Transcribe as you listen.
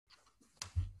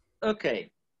Okay,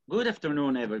 good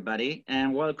afternoon, everybody,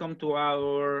 and welcome to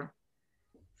our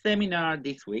seminar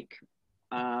this week.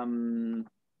 Um,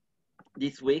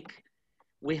 this week,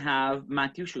 we have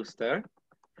Mathieu Schuster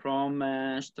from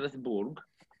Strasbourg,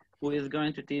 who is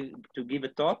going to give a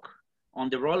talk on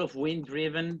the role of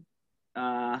wind-driven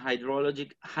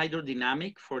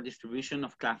hydrodynamic for distribution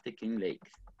of clastic in lakes.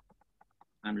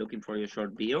 I'm looking for your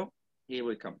short bio. Here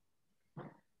we come.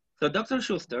 So Dr.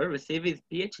 Schuster received his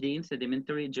Ph.D. in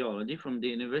sedimentary geology from the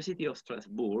University of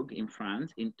Strasbourg in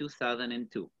France in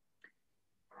 2002.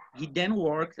 He then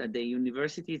worked at the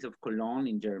universities of Cologne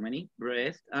in Germany,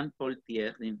 Brest, and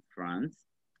Poitiers in France,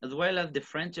 as well as the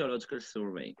French Geological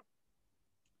Survey.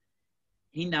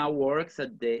 He now works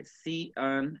at the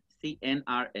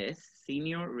CNRS,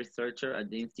 Senior Researcher at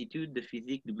the Institut de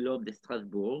Physique du Globe de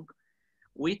Strasbourg,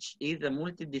 which is a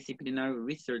multidisciplinary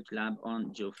research lab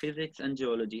on geophysics and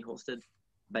geology hosted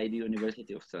by the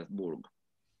University of Strasbourg.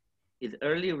 His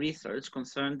early research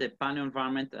concerned the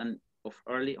paleoenvironment of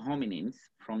early hominins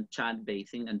from Chad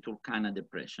Basin and Turkana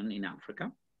Depression in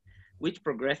Africa, which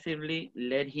progressively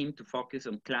led him to focus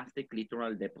on clastic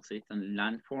littoral deposits and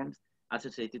landforms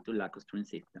associated to lacustrine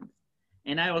systems.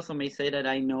 And I also may say that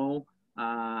I know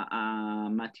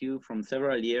Mathieu from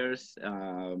several years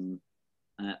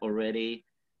already,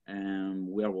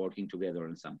 we are working together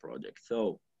on some projects.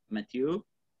 So, Mathieu,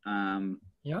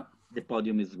 yeah, the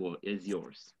podium is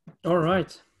yours. All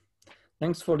right.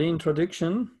 Thanks for the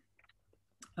introduction.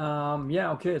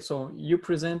 Okay, so you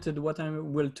presented what I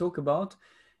will talk about.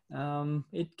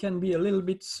 It can be a little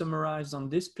bit summarized on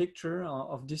this picture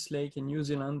of this lake in New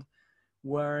Zealand,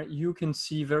 where you can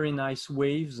see very nice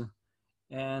waves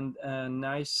and a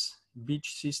nice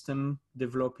beach system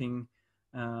developing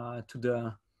to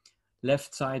the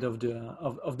left side of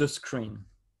the screen.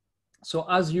 So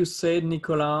as you said,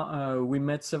 Nicolas, we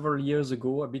met several years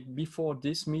ago, a bit before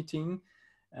this meeting.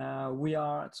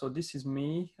 So this is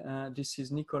me, this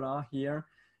is Nicolas here,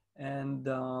 and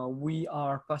we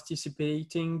are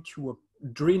participating to a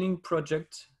drilling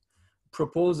project,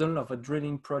 proposal of a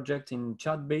drilling project in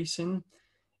Chad Basin.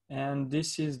 And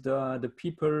this is the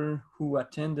people who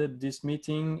attended this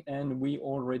meeting, and we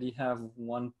already have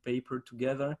one paper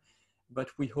together, but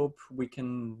we hope we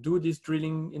can do this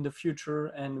drilling in the future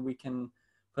and we can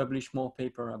publish more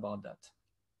paper about that.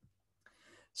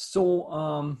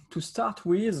 So to start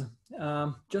with,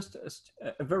 just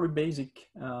a very basic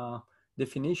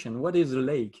definition. What is a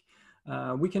lake?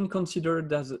 We can consider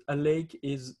that a lake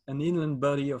is an inland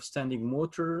body of standing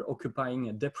water occupying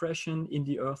a depression in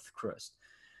the earth crust.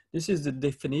 This is the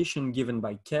definition given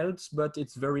by Celts, but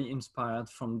it's very inspired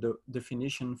from the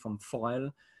definition from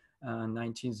Foyle,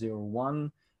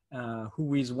 1901,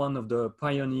 who is one of the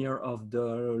pioneer of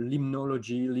the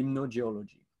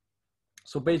limnogeology.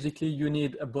 So basically you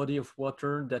need a body of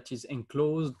water that is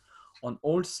enclosed on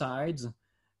all sides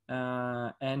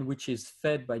and which is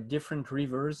fed by different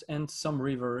rivers, and some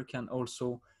river can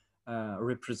also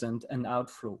represent an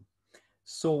outflow.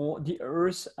 So the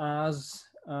earth has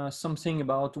something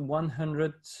about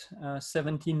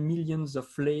 117 millions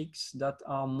of lakes that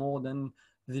are more than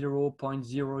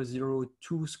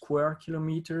 0.002 square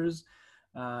kilometers.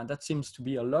 That seems to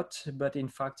be a lot, but in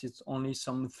fact it's only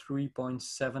some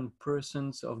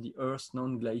 3.7% of the Earth's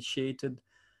non-glaciated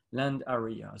land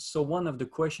area. So one of the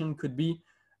questions could be,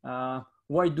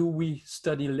 why do we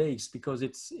study lakes? Because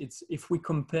it's if we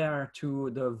compare to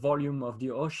the volume of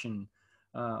the ocean,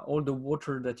 all the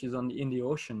water that is in the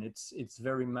ocean, it's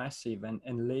very massive,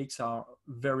 and lakes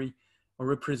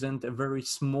represent a very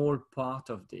small part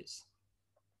of this.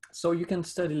 So you can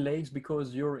study lakes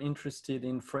because you're interested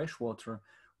in fresh water,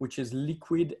 which is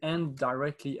liquid and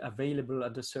directly available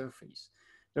at the surface.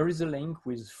 There is a link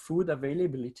with food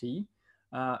availability.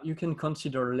 You can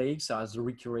consider lakes as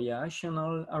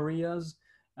recreational areas.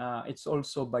 It's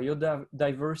also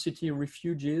biodiversity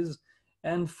refuges.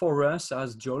 And for us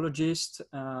as geologists,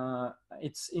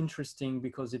 it's interesting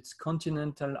because it's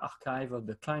continental archive of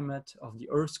the climate, of the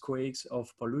earthquakes,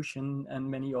 of pollution,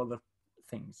 and many other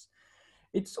things.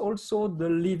 It's also the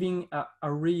living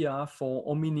area for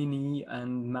hominini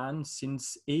and man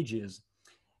since ages.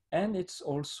 And it's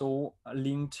also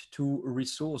linked to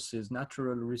resources,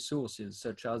 natural resources,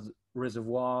 such as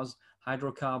reservoirs,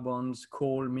 hydrocarbons,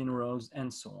 coal, minerals,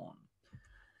 and so on.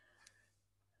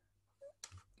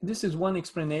 This is one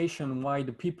explanation why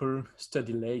the people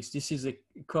study lakes. This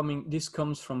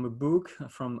comes from a book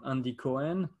from Andy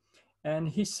Cohen, and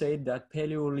he said that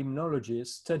paleolimnologists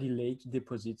study lake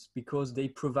deposits because they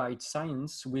provide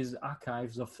science with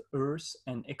archives of earth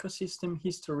and ecosystem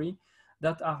history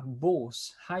that are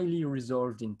both highly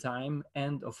resolved in time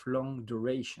and of long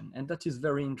duration. And that is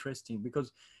very interesting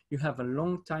because you have a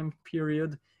long time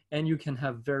period and you can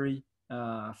have very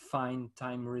fine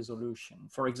time resolution.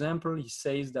 For example, he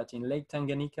says that in Lake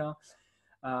Tanganyika,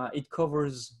 it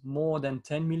covers more than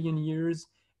 10 million years,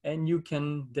 and you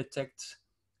can detect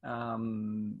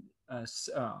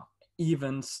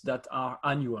events that are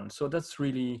annual. So that's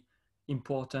really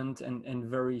important and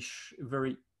very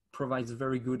provides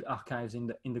very good archives in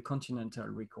the continental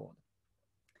record.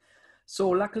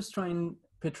 So lacustrine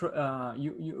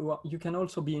you can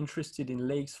also be interested in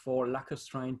lakes for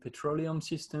lacustrine petroleum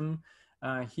system.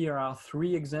 Here are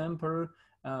 3 examples,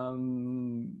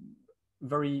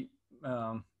 very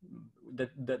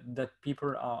that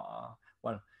people are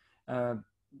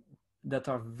that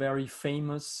are very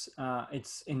famous.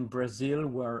 It's in Brazil,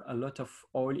 where a lot of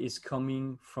oil is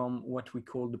coming from what we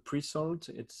call the pre-salt.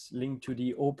 It's linked to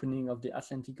the opening of the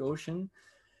Atlantic Ocean.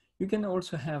 You can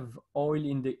also have oil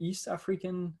in the East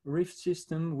African rift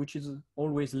system, which is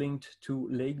always linked to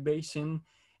lake basin.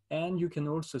 And you can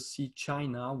also see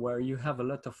China, where you have a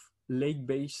lot of lake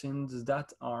basins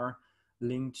that are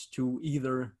linked to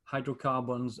either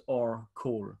hydrocarbons or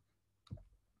coal.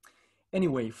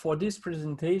 Anyway, for this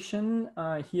presentation,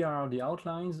 here are the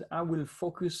outlines. I will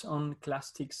focus on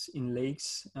clastics in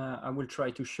lakes. I will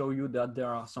try to show you that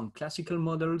there are some classical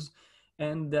models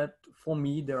and that for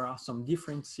me, there are some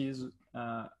differences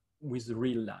with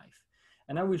real life.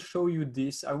 And I will show you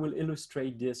this, I will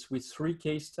illustrate this with 3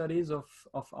 case studies of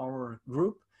our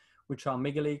group, which are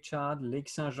Mega Lake Chad, Lake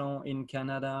Saint-Jean in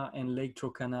Canada, and Lake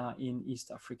Turkana in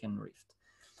East African Rift.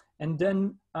 And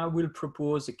then I will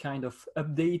propose a kind of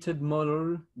updated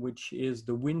model, which is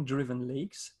the wind-driven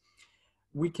lakes.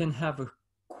 We can have a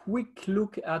quick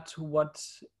look at what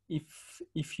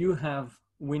if you have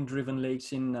wind-driven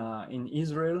lakes in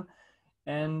Israel,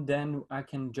 and then I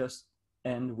can just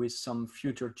end with some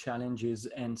future challenges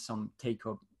and some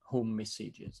take-home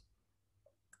messages.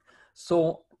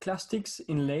 So clastics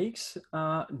in lakes,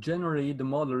 generally the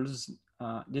models,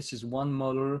 this is one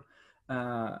model.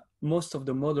 Most of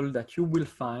the model that you will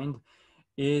find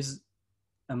is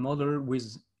a model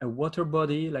with a water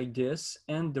body like this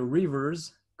and the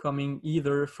rivers coming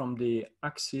either from the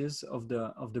axis of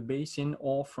the basin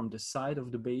or from the side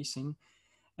of the basin,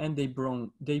 and they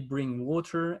bring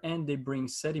water and they bring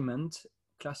sediment.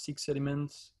 Clastic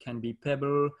sediments can be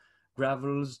pebble,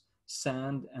 gravels,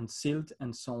 sand and silt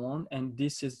and so on, and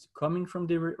this is coming from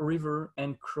the river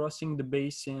and crossing the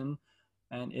basin,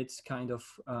 and it's kind of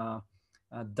a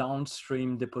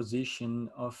downstream deposition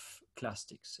of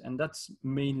clastics, and that's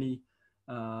mainly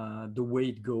the way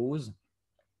it goes.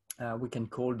 We can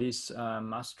call this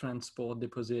mass transport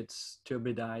deposits,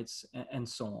 turbidites, and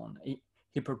so on,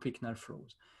 hyperpycnal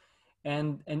flows.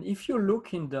 And if you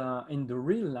look in the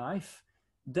real life,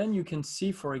 then you can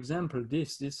see, for example,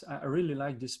 this I really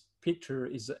like this picture.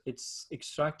 It's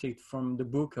extracted from the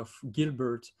book of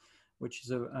Gilbert, which is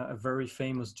a very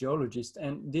famous geologist,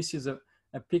 and this is a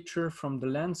picture from the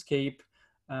landscape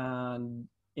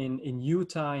in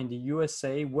Utah, in the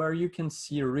USA, where you can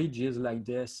see ridges like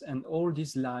this, and all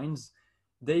these lines,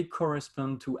 they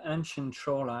correspond to ancient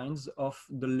shorelines of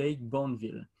the Lake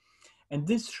Bonneville. And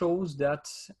this shows that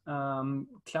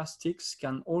clastics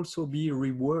can also be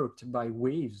reworked by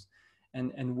waves,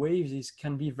 and waves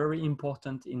can be very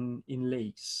important in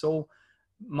lakes. So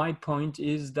my point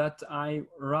is that I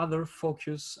rather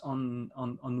focus on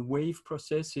wave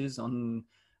processes, on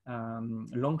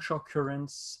longshore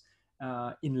currents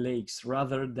in lakes,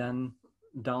 rather than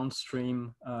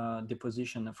downstream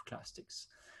deposition of clastics.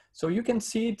 So you can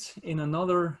see it in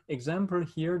another example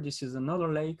here. This is another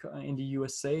lake in the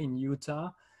USA, in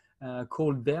Utah,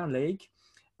 called Bear Lake.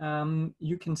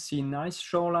 You can see nice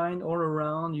shoreline all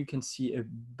around. You can see a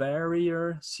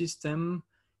barrier system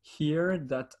here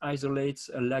that isolates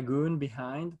a lagoon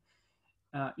behind.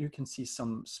 You can see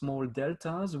some small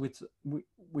deltas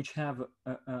which have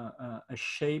a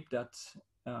shape that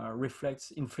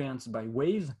reflects influence by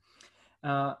waves.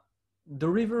 The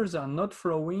rivers are not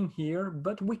flowing here,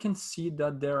 but we can see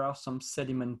that there are some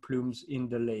sediment plumes in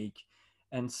the lake,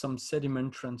 and some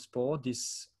sediment transport,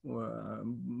 this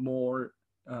more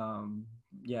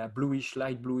bluish,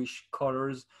 light bluish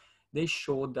colors. They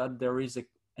show that there is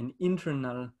an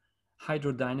internal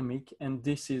hydrodynamic, and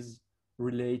this is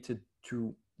related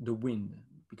to the wind,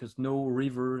 because no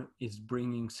river is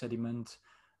bringing sediment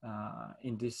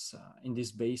in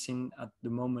this basin at the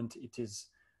moment. It is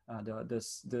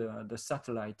the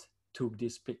satellite took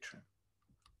this picture.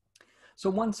 So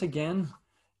once again,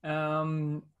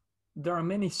 there are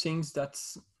many things that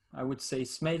I would say,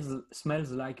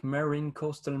 smells like marine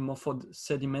coastal morpho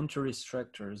sedimentary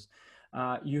structures.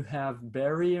 You have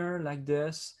barrier like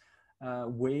this,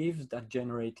 waves that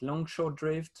generate longshore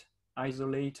drift,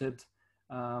 isolated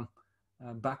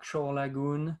backshore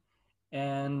lagoon,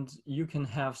 and you can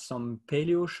have some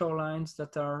paleo shorelines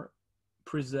that are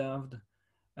preserved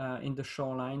in the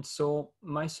shoreline. So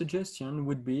my suggestion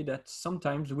would be that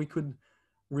sometimes we could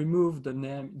remove the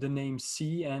name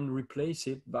sea and replace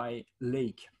it by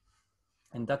lake.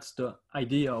 And that's the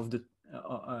idea of the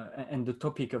and the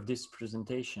topic of this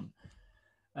presentation.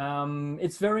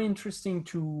 It's very interesting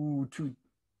to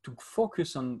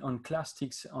focus on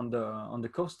clastics on the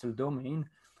coastal domain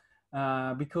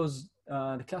because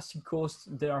the clastic coasts,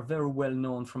 they are very well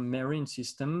known from marine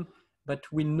system, but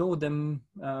we know them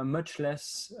much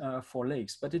less for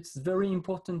lakes. But it's very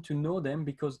important to know them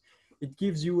because it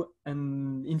gives you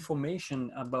an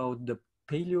information about the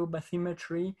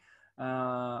paleobathymetry.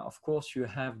 Of course, you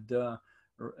have the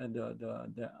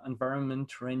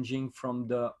environment ranging from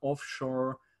the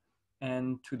offshore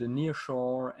and to the near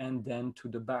shore and then to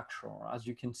the backshore. As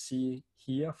you can see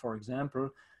here, for example,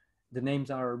 the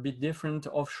names are a bit different: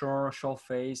 offshore, shore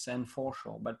face, and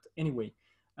foreshore. But anyway,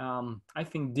 I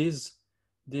think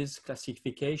this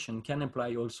classification can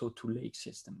apply also to lake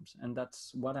systems. And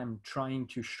that's what I'm trying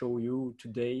to show you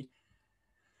today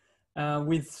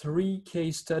with 3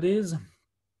 case studies.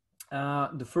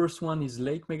 The first one is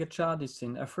Lake Megachad, it's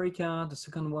in Africa. The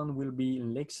second one will be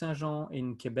in Lake Saint-Jean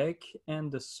in Quebec.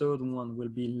 And the third one will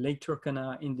be Lake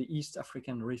Turkana in the East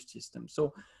African Rift System.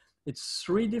 So it's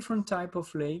 3 different types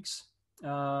of lakes,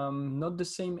 not the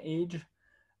same age,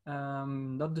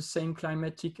 not the same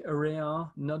climatic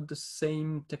area, not the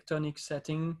same tectonic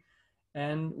setting.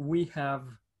 And we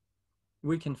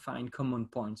can find common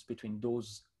points between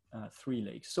those 3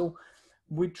 lakes. So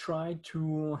we try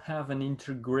to have an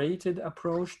integrated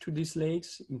approach to these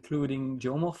lakes, including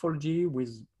geomorphology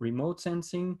with remote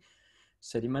sensing,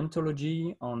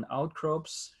 sedimentology on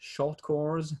outcrops, short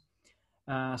cores,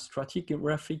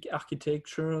 stratigraphic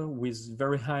architecture with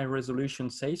very high resolution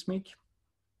seismic,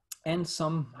 and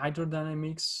some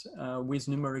hydrodynamics with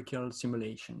numerical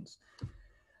simulations.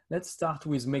 Let's start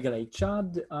with Mega Lake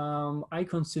Chad. I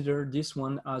consider this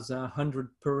one as a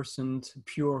 100%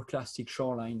 pure clastic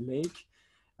shoreline lake.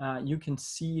 You can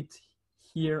see it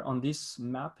here on this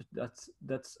map. That's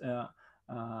a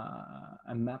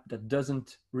map that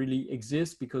doesn't really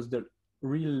exist because the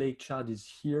real Lake Chad is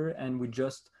here, and we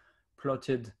just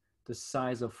plotted the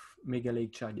size of Mega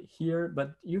Lake Chad here.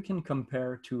 But you can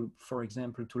compare to, for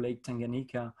example, to Lake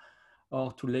Tanganyika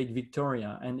or to Lake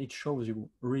Victoria, and it shows you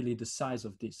really the size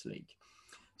of this lake.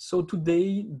 So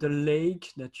today, the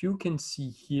lake that you can see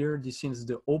here, this is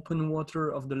the open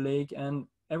water of the lake, and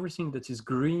everything that is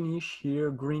greenish here,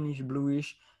 greenish,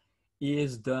 bluish,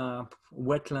 is the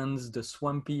wetlands, the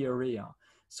swampy area.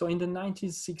 So in the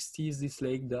 1960s, this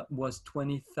lake that was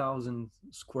 20,000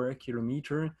 square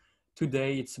kilometer.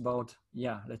 Today, it's about,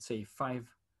 yeah, let's say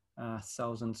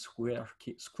 5,000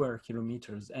 square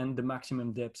kilometers, and the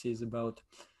maximum depth is about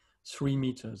 3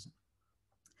 meters.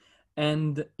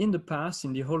 And in the past,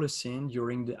 in the Holocene,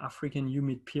 during the African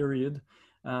humid period,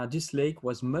 this lake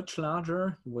was much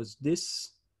larger. It was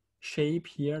this shape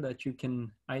here that you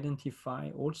can identify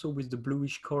also with the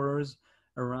bluish colors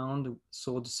around.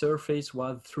 So the surface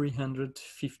was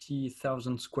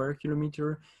 350,000 square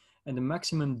kilometer, and the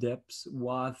maximum depth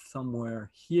was somewhere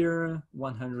here,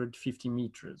 150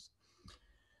 meters.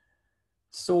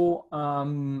 So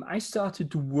I started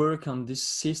to work on this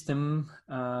system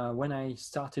when I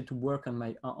started to work on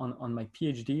my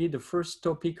PhD. The first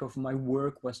topic of my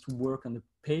work was to work on the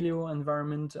paleo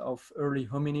environment of early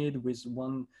hominid with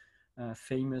one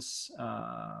famous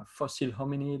fossil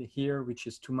hominid here, which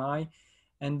is Tumai.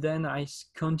 And then I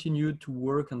continued to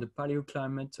work on the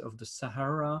paleoclimate of the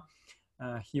Sahara.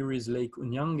 Here is Lake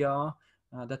Unyanga.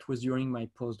 That was during my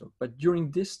postdoc. But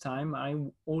during this time, I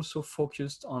also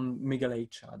focused on Mega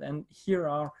Lake Chad. And here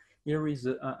is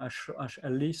a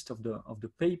list of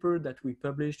the paper that we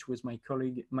published with my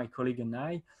colleague and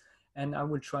I. And I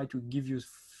will try to give you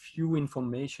few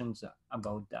informations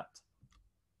about that.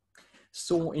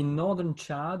 So in northern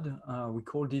Chad, we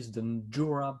call this the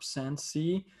Jorab Sand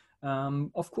Sea.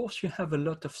 Of course, you have a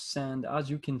lot of sand, as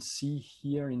you can see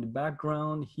here in the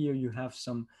background. Here you have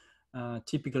some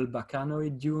typical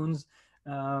bacanoid dunes,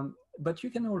 but you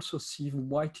can also see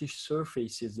whitish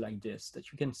surfaces like this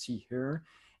that you can see here.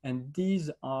 And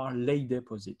these are lake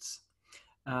deposits.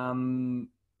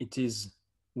 It is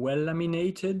well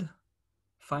laminated,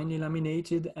 finely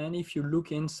laminated, and if you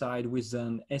look inside with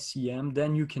an SEM,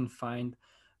 then you can find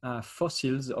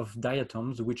fossils of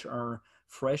diatoms, which are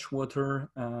freshwater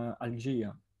algae.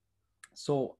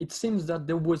 So it seems that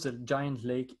there was a giant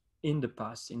lake in the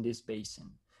past in this basin.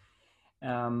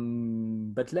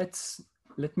 But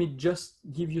let me just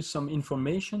give you some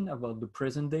information about the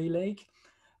present day lake.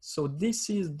 So this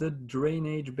is the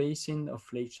drainage basin of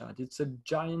Lake Chad. It's a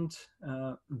giant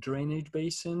drainage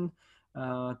basin,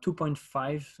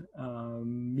 2.5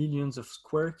 millions of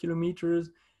square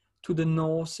kilometers. To the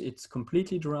north, it's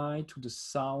completely dry. To the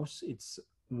south, it's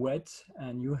wet,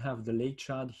 and you have the Lake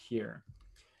Chad here.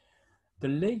 The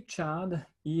Lake Chad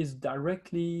is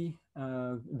directly,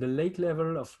 the lake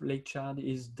level of Lake Chad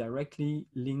is directly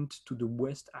linked to the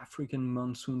West African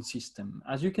monsoon system.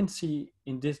 As you can see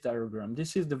in this diagram,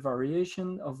 this is the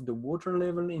variation of the water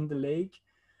level in the lake,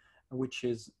 which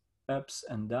is up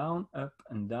and down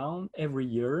every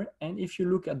year. And if you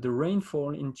look at the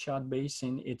rainfall in Chad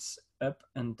Basin, it's up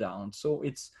and down. So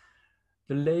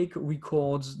the lake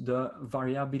records the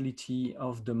variability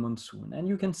of the monsoon. And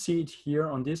you can see it here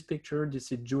on this picture.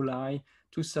 This is July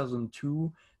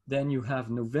 2002. Then you have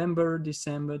November,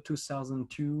 December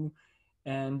 2002.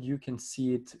 And you can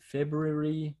see it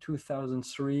February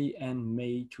 2003 and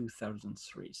May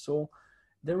 2003. So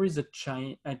there is a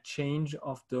change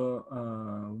of the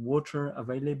water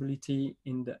availability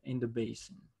in the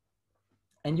basin.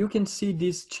 And you can see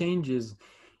these changes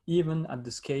even at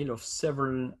the scale of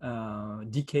several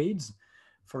decades.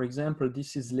 For example,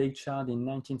 this is Lake Chad in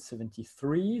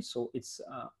 1973. So it's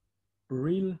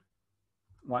real,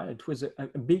 well, it was a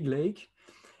big lake.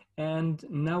 And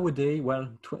nowadays, well,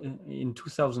 in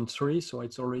 2003, so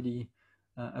it's already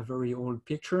a very old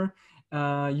picture,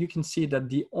 you can see that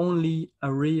the only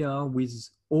area with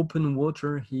open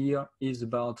water here is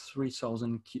about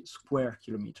 3,000 square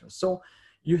kilometers. So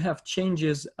you have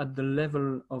changes at the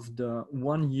level of the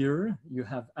 1 year, you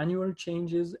have annual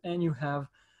changes, and you have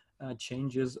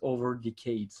changes over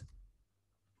decades.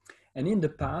 And in the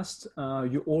past,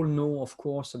 you all know, of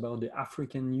course, about the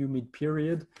African humid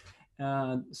period.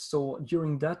 So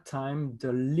during that time,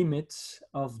 the limits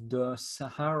of the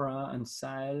Sahara and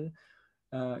Sahel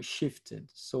shifted.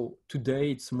 So today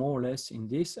it's more or less in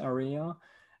this area.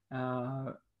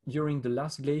 During the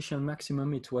last glacial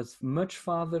maximum, it was much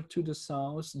farther to the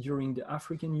south. During the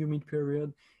African humid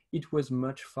period, it was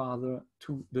much farther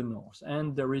to the north.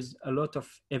 And there is a lot of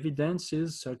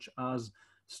evidences such as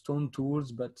stone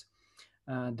tools, but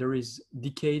there is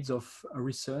decades of a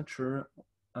researcher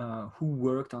who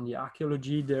worked on the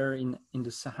archaeology there in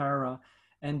the Sahara,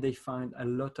 and they find a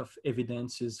lot of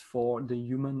evidences for the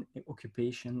human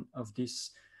occupation of this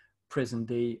present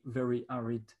day very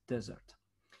arid desert.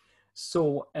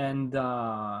 So, and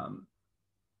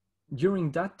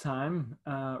during that time,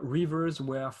 rivers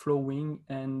were flowing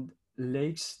and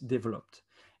lakes developed.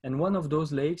 And one of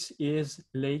those lakes is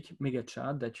Lake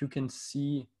Megachad that you can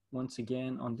see once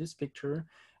again on this picture.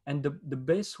 And the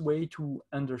best way to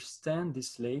understand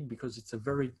this lake, because it's a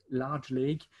very large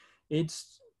lake,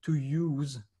 it's to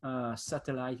use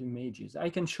satellite images. I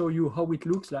can show you how it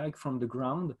looks like from the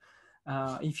ground.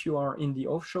 If you are in the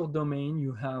offshore domain,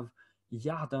 you have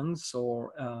yardens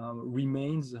or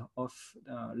remains of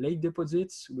lake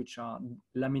deposits, which are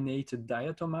laminated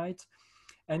diatomite.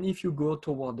 And if you go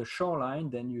toward the shoreline,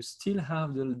 then you still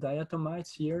have the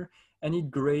diatomites here, and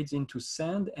it grades into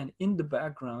sand. And in the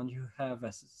background, you have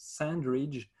a sand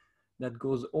ridge that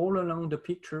goes all along the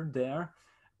picture there.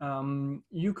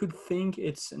 You could think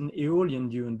it's an aeolian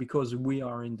dune because we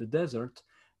are in the desert,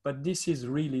 but this is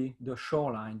really the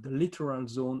shoreline, the littoral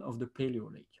zone of the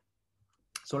Paleo Lake.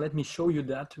 So let me show you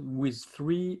that with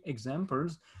 3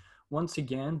 examples. Once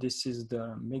again, this is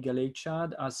the Mega Lake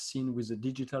Chad as seen with a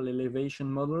digital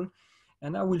elevation model.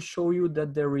 And I will show you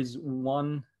that there is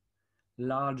one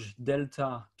large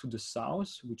delta to the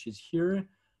south, which is here,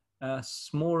 a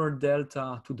smaller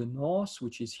delta to the north,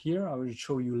 which is here. I will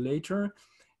show you later.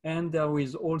 And there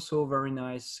is also very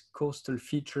nice coastal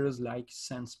features like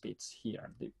sand spits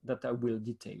here that I will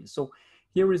detail. So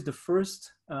here is the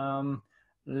first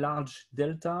large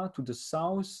delta to the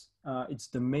south. It's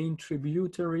the main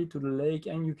tributary to the lake,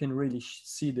 and you can really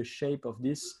see the shape of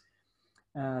this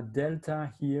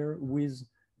delta here with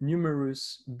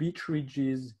numerous beach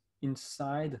ridges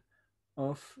inside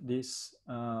of this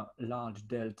large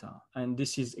delta. And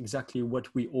this is exactly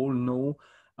what we all know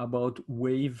about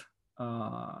wave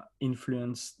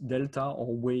influenced delta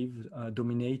or wave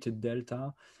dominated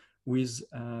delta with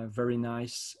very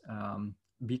nice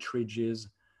beach ridges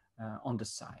on the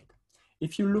side.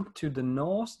 If you look to the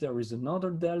north, there is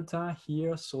another delta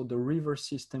here. So the river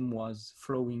system was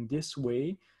flowing this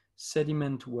way,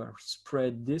 sediment were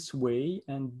spread this way,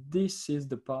 and this is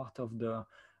the part of the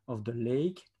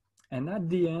lake. And at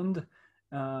the end,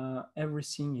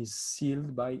 everything is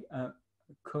sealed by a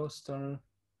coastal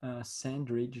sand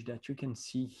ridge that you can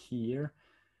see here.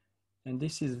 And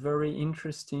this is very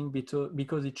interesting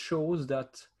because it shows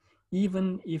that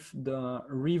even if the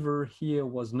river here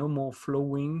was no more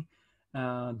flowing,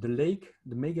 the lake,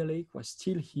 the mega lake, was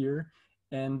still here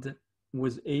and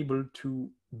was able to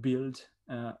build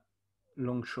a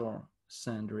longshore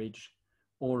sand ridge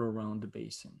all around the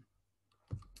basin.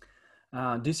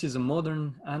 This is a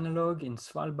modern analog in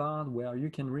Svalbard where you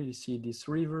can really see this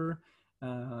river.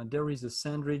 There is a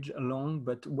sand ridge along,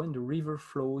 but when the river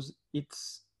flows,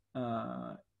 it's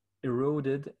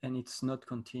eroded and it's not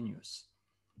continuous.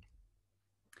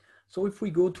 So if we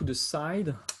go to the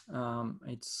side,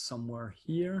 it's somewhere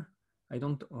here.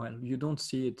 Well, you don't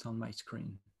see it on my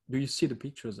screen. Do you see the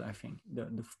pictures? I think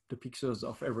the pictures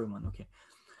of everyone, okay.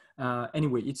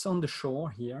 Anyway, it's on the shore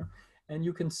here. And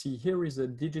you can see here is a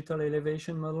digital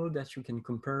elevation model that you can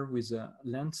compare with a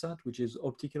Landsat, which is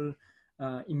optical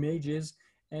images.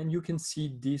 And you can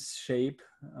see this shape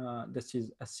that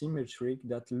is asymmetric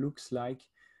that looks like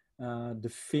the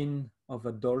fin of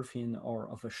a dolphin or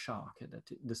of a shark. That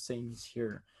the same is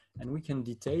here. And we can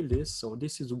detail this. So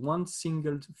this is one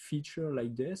single feature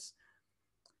like this,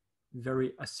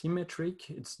 very asymmetric.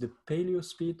 It's the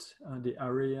paleospit. The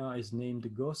area is named the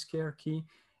Gauss-Kerr key.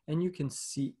 And you can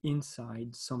see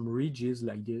inside some ridges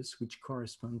like this, which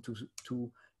correspond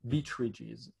to beach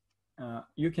ridges.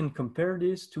 You can compare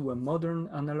this to a modern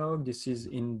analog. This is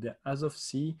in the Azov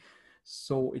Sea.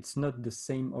 So it's not the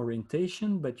same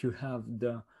orientation, but you have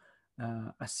the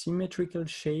asymmetrical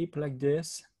shape like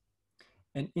this.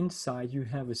 And inside you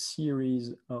have a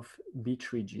series of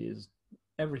beach ridges.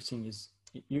 Everything is,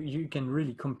 you can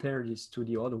really compare this to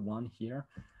the other one here.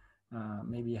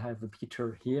 Maybe I have a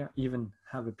picture here, even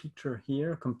have a picture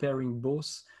here comparing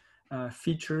both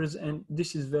features. And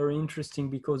this is very interesting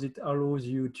because it allows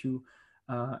you to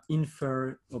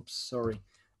infer,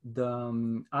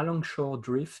 the alongshore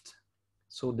drift.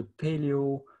 So the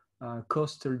paleo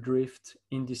coastal drift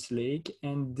in this lake.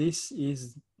 And this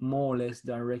is more or less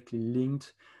directly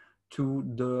linked to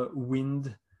the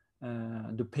wind,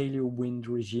 the paleo wind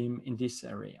regime in this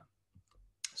area.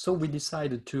 So we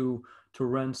decided to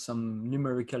run some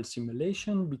numerical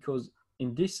simulation because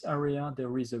in this area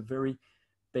there is a very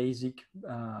basic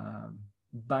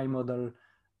bimodal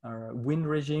wind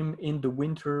regime. In the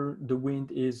winter, the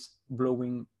wind is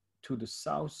blowing to the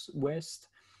southwest,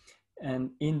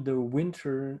 and in the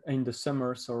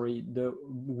summer, the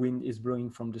wind is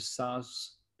blowing from the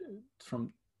south,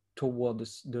 toward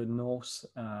the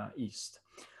northeast.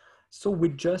 So we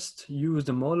just use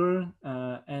the model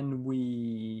and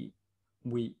we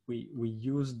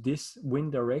use this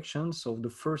wind direction. So the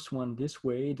first one this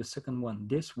way, the second one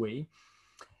this way.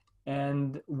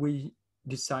 And we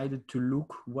decided to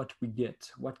look what we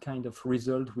get, what kind of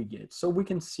result we get. So we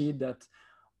can see that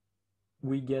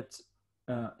we get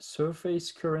a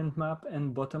surface current map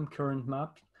and bottom current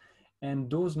map.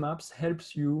 And those maps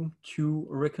helps you to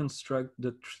reconstruct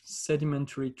the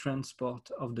sedimentary transport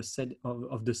of the sand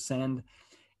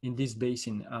in this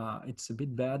basin. It's a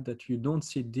bit bad that you don't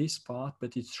see this part,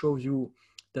 but it shows you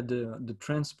that the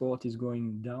transport is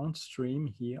going downstream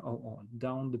here, or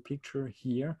down the picture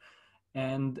here.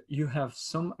 And you have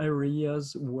some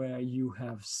areas where you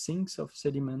have sinks of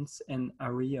sediments and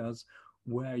areas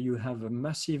where you have a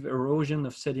massive erosion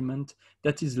of sediment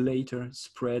that is later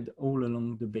spread all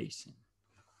along the basin.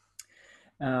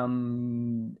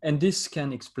 And this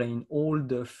can explain all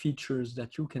the features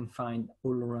that you can find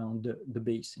all around the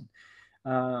basin.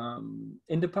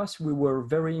 In the past, we were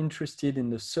very interested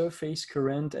in the surface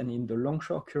current and in the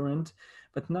longshore current,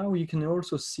 but now you can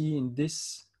also see in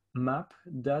this map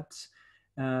that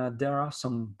there are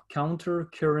some counter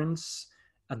currents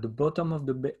at the bottom of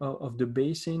the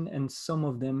basin, and some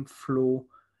of them flow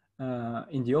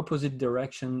in the opposite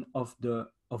direction of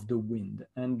the wind.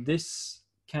 And this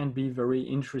can be very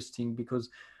interesting because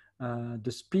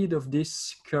the speed of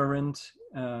this current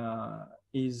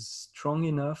is strong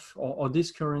enough, or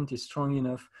this current is strong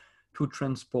enough to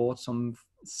transport some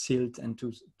silt and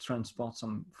to transport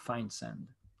some fine sand.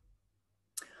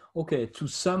 Okay, to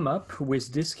sum up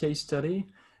with this case study,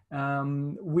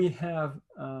 we have,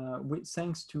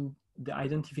 thanks to the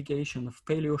identification of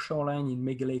paleo shoreline in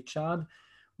Mega Lake Chad,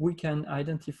 we can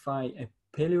identify a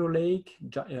paleo lake,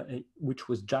 which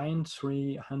was giant,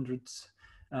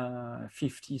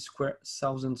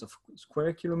 350,000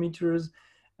 square kilometers.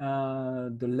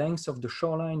 The length of the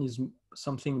shoreline is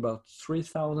something about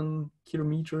 3,000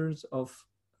 kilometers of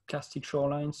clastic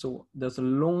shoreline. So there's a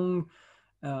long,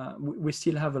 we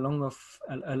still have a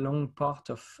long part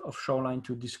of shoreline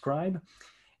to describe.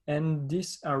 And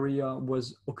this area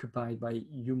was occupied by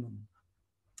human.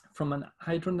 From an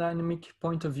hydrodynamic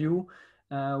point of view,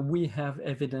 we have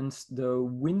evidenced the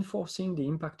wind forcing, the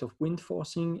impact of wind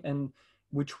forcing, and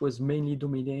which was mainly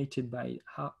dominated by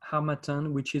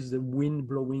harmattan, which is the wind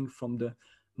blowing from the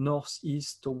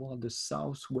northeast toward the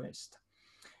southwest.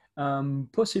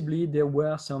 Possibly there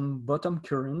were some bottom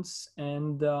currents,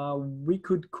 and we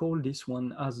could call this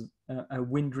one as a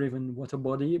wind-driven water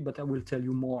body, but I will tell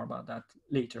you more about that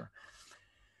later.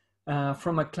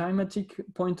 From a climatic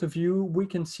point of view, we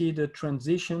can see the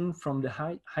transition from the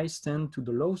high stand to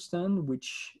the low stand,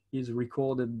 which is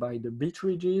recorded by the beach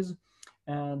ridges.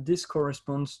 And this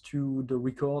corresponds to the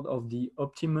record of the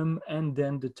optimum and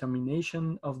then the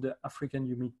termination of the African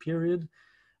humid period.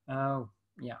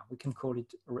 Yeah, we can call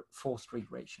it forced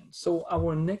regression. So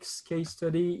our next case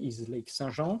study is Lake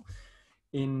Saint-Jean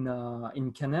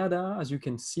in Canada, as you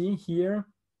can see here.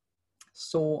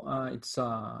 So it's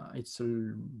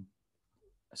a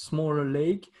smaller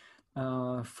lake,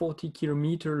 40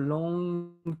 kilometer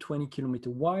long, 20 kilometer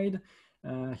wide.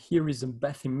 Here is a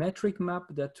bathymetric map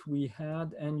that we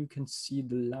had, and you can see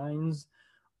the lines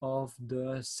of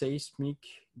the seismic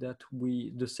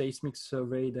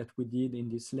survey that we did in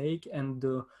this lake, and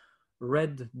the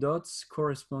red dots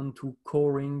correspond to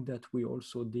coring that we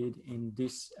also did in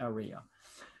this area.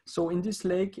 So in this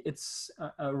lake, it's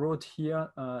I wrote here,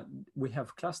 we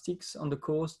have clastics on the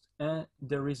coast, and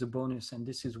there is a bonus, and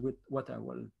this is what I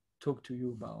will talk to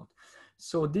you about.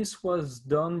 So this was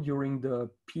done during the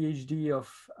PhD of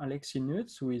Alexis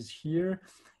Nutz, who is here,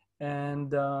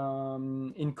 and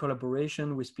in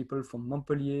collaboration with people from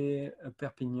Montpellier,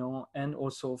 Perpignan, and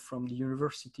also from the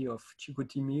University of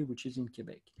Chicoutimi, which is in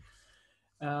Quebec.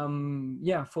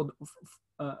 Yeah,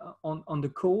 on the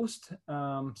coast,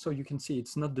 so you can see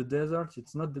it's not the desert.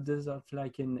 It's not the desert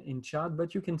like in Chad,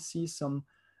 but you can see some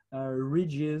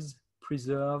ridges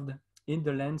preserved in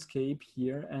the landscape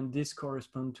here, and this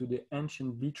corresponds to the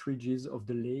ancient beach ridges of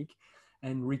the lake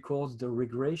and records the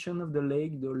regression of the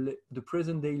lake. The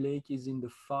present day lake is in the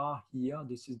far here.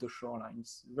 This is the shoreline.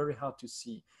 It's very hard to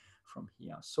see from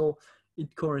here. So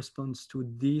it corresponds to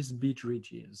these beach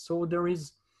ridges. So there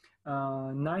is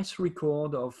a nice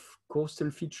record of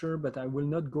coastal feature, but I will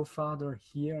not go further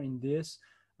here in this.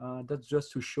 That's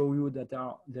just to show you that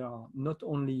there are not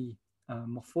only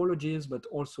morphologies, but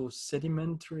also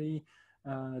sedimentary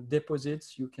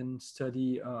deposits. You can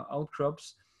study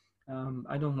outcrops.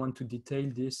 I don't want to detail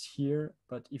this here,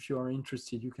 but if you are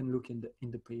interested, you can look in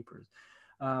the papers.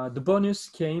 The bonus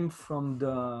came from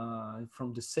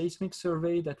the seismic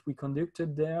survey that we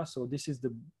conducted there. So this is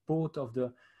the boat of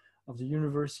the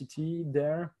university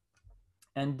there,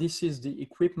 and this is the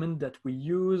equipment that we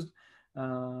used.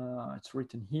 It's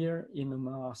written here,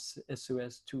 Innomar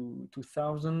SOS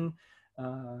 2000.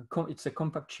 It's a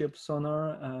compact chip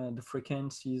sonar. The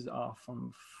frequencies are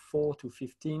from 4 to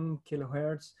 15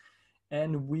 kilohertz.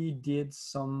 And we did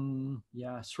some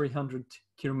 300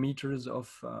 kilometers of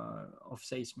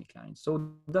seismic lines.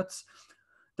 So that's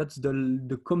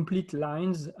the complete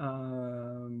lines.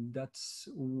 That's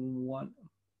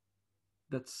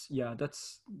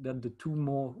the two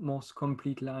most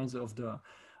complete lines of the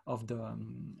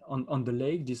on the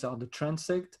lake. These are the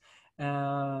transect,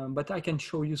 but I can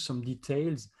show you some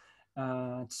details.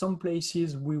 Some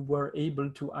places we were able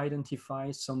to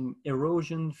identify some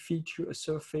erosion feature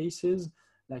surfaces,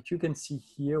 like you can see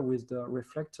here with the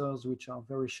reflectors, which are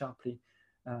very sharply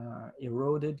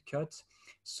eroded, cut.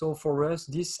 So for us,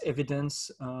 this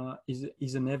evidence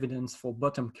is an evidence for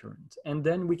bottom current. And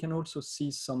then we can also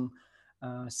see some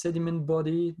sediment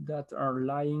body that are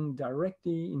lying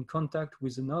directly in contact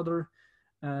with another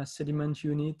sediment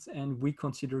unit, and we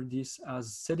consider this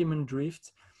as sediment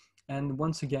drift. And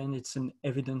once again, it's an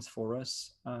evidence for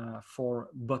us for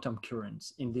bottom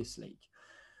currents in this lake.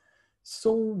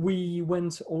 So we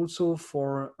went also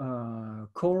for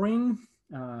coring,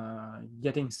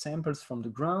 getting samples from the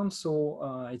ground.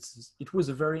 So it was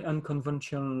a very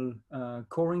unconventional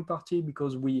coring party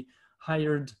because we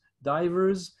hired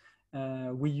divers.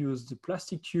 We used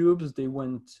plastic tubes. They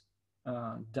went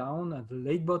down at the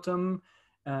lake bottom.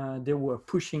 They were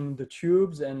pushing the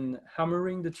tubes and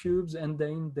hammering the tubes, and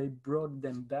then they brought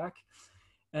them back.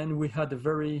 And we had a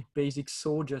very basic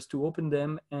saw just to open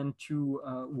them and to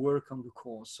work on the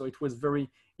core. So it was very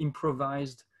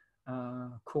improvised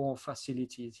core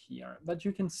facilities here. But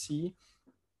you can see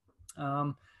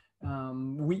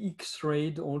we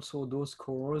X-rayed also those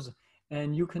cores,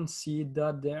 and you can see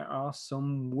that there are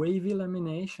some wavy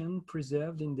lamination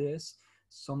preserved in this,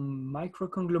 some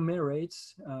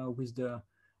microconglomerates with the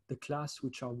class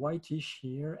which are whitish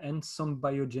here, and some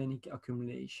biogenic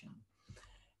accumulation.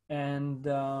 And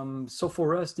so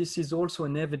for us, this is also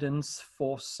an evidence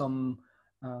for some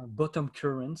bottom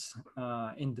currents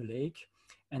in the lake,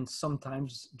 and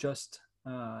sometimes just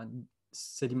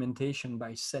sedimentation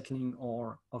by settling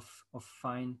or of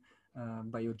fine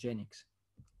biogenics.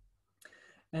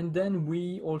 And then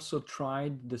we also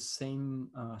tried the same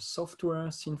software,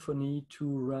 Symfony, to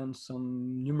run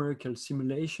some numerical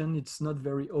simulation. It's not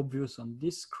very obvious on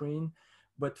this screen,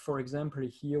 but for example,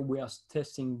 here we are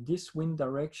testing this wind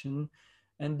direction,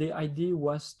 and the idea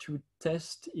was to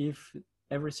test if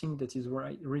everything that is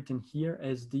written here,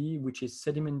 SD, which is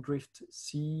sediment drift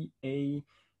C, A,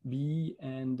 B,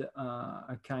 and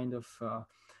a kind of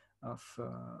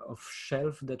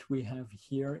shelf that we have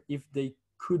here, if they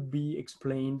could be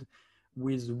explained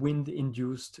with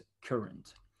wind-induced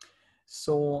current.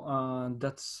 So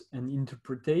that's an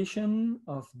interpretation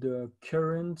of the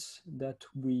currents that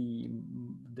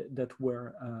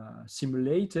were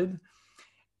simulated,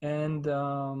 and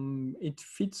it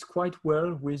fits quite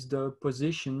well with the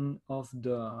position of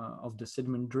the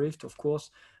sediment drift. Of course,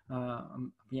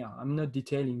 yeah, I'm not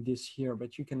detailing this here,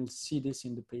 but you can see this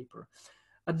in the paper.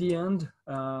 At the end,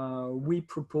 we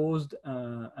proposed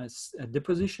a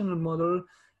depositional model,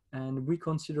 and we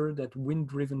consider that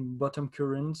wind-driven bottom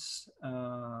currents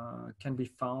can be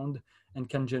found and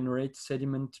can generate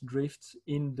sediment drifts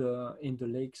in the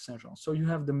Lake Saint-Jean. So you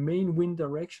have the main wind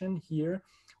direction here,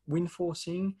 wind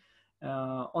forcing.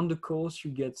 On the coast,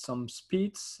 you get some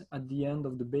spits. At the end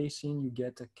of the basin, you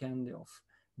get a kind of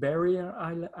barrier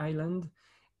island,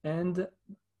 and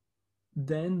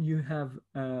then you have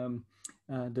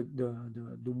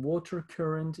the water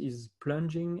current is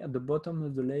plunging at the bottom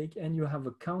of the lake, and you have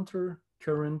a counter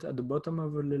current at the bottom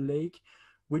of the lake,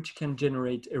 which can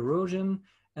generate erosion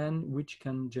and which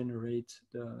can generate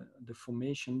the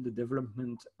formation, the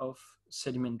development of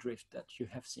sediment drift that you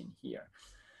have seen here.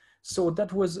 So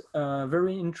that was a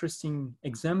very interesting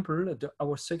example,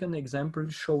 our second example,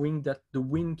 showing that the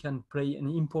wind can play an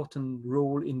important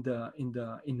role in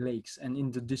lakes and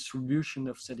in the distribution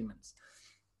of sediments.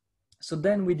 So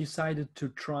then we decided to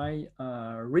try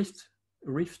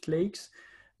rift lakes.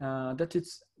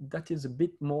 That is a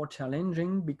bit more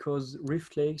challenging, because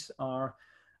rift lakes are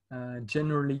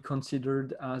generally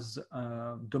considered as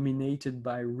dominated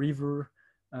by river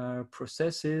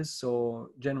processes, so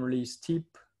generally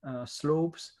steep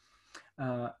slopes,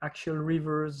 axial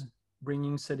rivers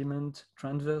bringing sediment,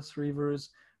 transverse rivers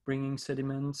bringing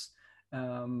sediments.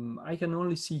 I can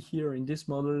only see here in this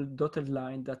model dotted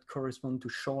line that correspond to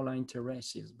shoreline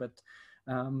terraces, but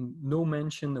no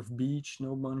mention of beach,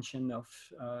 no mention of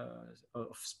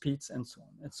spits and so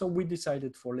on. And so we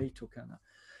decided for Lake Turkana.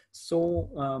 So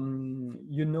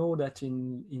you know that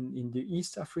in the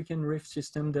East African rift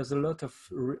system, there's a lot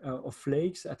of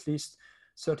lakes, at least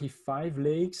 35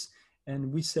 lakes,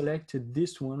 and we selected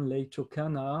this one, Lake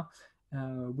Turkana,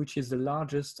 which is the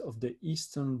largest of the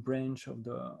eastern branch of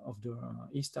the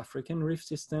East African rift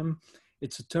system.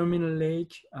 It's a terminal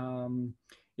lake.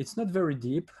 It's not very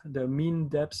deep. The mean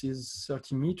depth is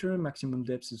 30 meters, maximum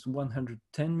depth is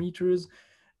 110 meters.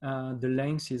 The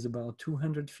length is about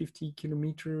 250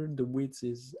 kilometers. The width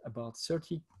is about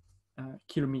 30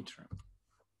 kilometers.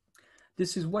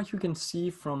 This is what you can see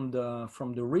from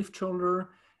the rift shoulder.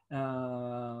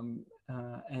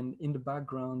 And in the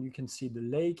background, you can see the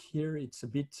lake here. It's a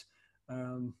bit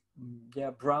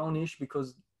brownish,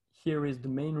 because here is the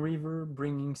main river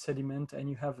bringing sediment, and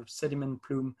you have a sediment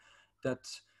plume that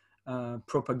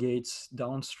propagates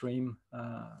downstream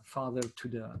farther to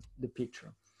the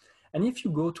picture. And if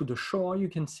you go to the shore, you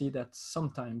can see that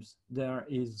sometimes there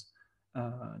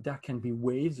can be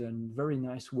waves, and very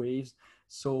nice waves.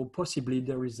 So possibly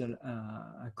there is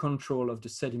a control of the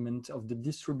sediment, of the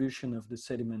distribution of the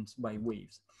sediments by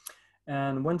waves.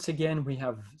 And once again,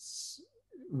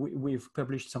 we've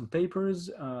published some papers.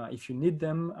 If you need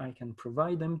them, I can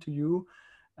provide them to you.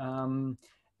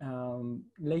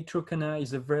 Lake Turkana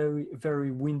is a very,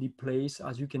 very windy place.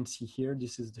 As you can see here,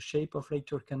 this is the shape of Lake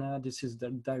Turkana. This is the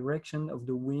direction of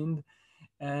the wind.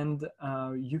 And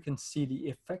you can see the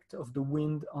effect of the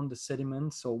wind on the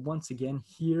sediment. So once again,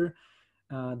 here,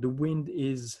 the wind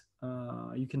is,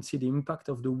 you can see the impact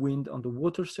of the wind on the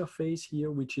water surface here,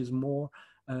 which is more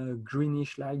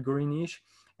greenish, light greenish,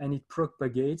 and it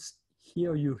propagates.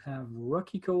 Here you have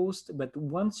rocky coast, but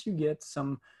once you get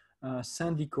some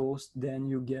sandy coast, then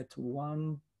you get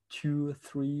 1, 2,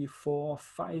 3, 4,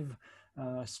 5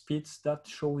 spits that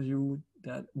shows you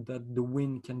that the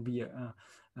wind can be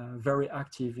very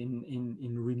active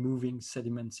in removing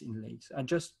sediments in lakes. I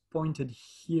just pointed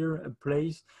here a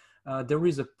place. There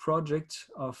is a project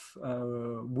of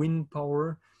wind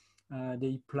power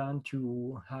they plan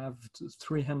to have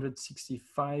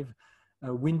 365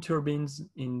 wind turbines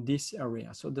in this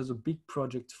area. So there's a big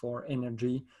project for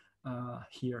energy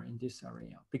here in this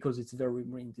area because it's very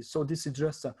windy. So this is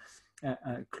just a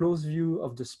close view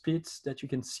of the spits that you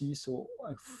can see. So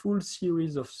a full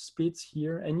series of spits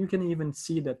here, and you can even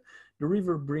see that the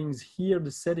river brings here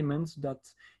the sediment that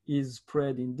is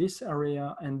spread in this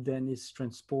area and then is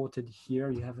transported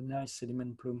here. You have a nice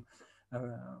sediment plume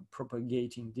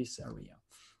propagating this area.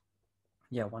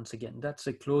 Yeah, once again, that's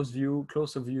a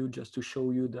closer view, just to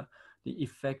show you the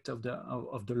effect of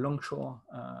the longshore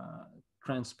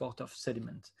transport of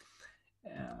sediment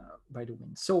by the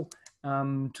wind. So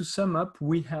to sum up,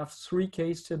 we have 3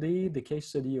 case studies: the case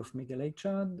study of Mega Lake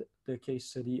Chad, the case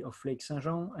study of Lake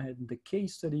Saint-Jean, and the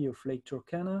case study of Lake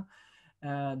Turkana.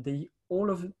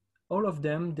 All of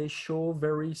them, they show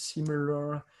very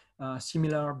similar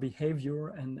behavior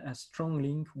and a strong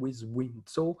link with wind.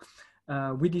 So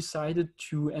we decided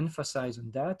to emphasize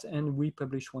on that, and we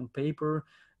published one paper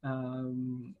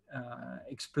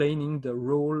explaining the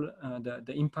role,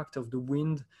 the impact of the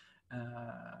wind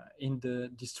in the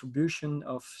distribution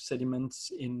of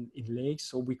sediments in lakes.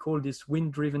 So we call this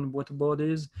wind-driven water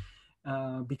bodies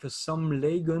because some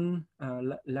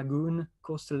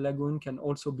coastal lagoon can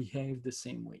also behave the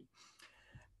same way.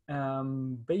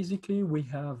 Basically, we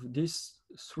have this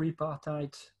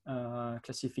 3-partite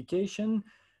classification.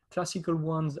 Classical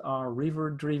ones are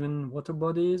river-driven water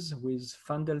bodies with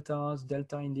fan deltas,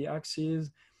 delta in the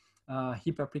axis,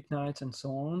 hyperpyknites, and so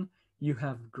on. You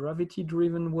have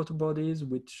gravity-driven water bodies,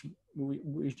 which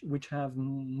have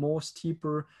more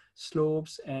steeper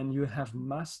slopes, and you have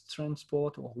mass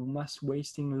transport or mass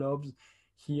wasting lobes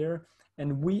here.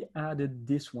 And we added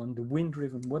this one, the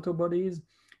wind-driven water bodies.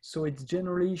 So it's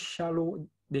generally shallow.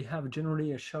 They have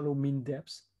generally a shallow mean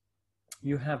depth.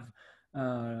 You have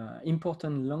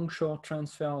important longshore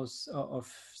transfers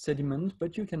of sediment,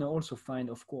 but you can also find,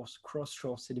 of course,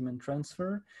 cross-shore sediment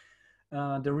transfer.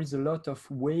 There is a lot of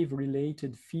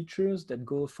wave-related features that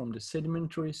go from the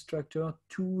sedimentary structure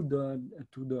to the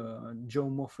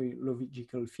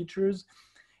geomorphological features,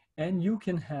 and you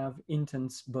can have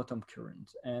intense bottom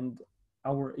current. And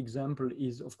our example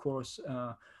is, of course,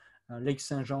 Lake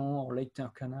Saint-Jean or Lake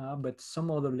Turkana, but some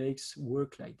other lakes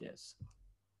work like this.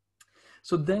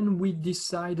 So then we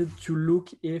decided to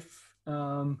look if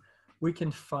we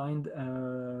can find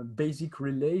a basic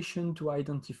relation to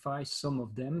identify some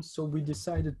of them. So we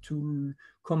decided to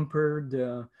compare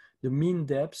the mean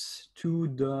depths to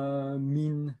the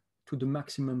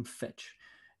maximum fetch.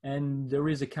 And there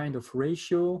is a kind of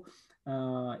ratio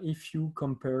if you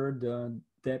compare the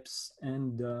depths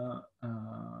and the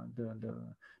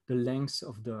lengths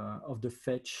of the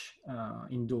fetch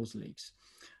in those lakes.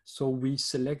 So we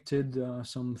selected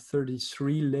some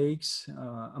 33 lakes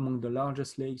among the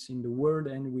largest lakes in the world,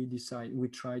 and we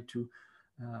tried to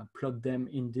plot them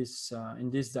in this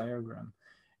diagram.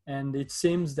 And it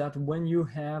seems that when you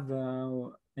have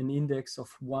an index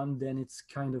of 1, then it's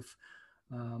kind of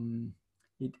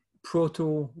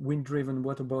proto wind-driven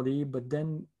water body. But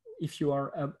then if you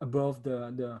are above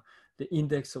the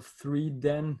index of 3,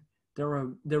 then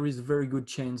there is a very good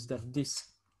chance that this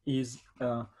is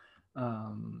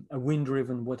a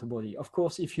wind-driven water body. Of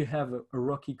course, if you have a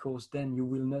rocky coast, then you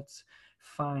will not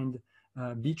find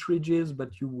beach ridges,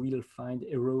 but you will find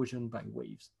erosion by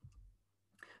waves.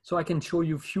 So I can show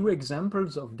you a few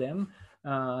examples of them.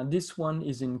 This one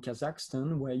is in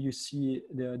Kazakhstan, where you see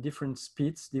the different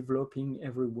spits developing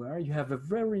everywhere. You have a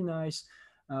very nice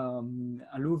fan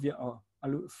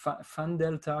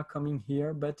delta coming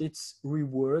here, but it's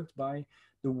reworked by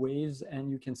the waves, and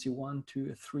you can see 1,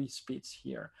 2, 3 spits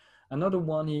here. Another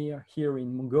one here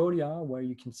in Mongolia, where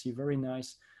you can see very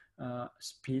nice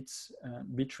spits,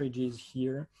 beach ridges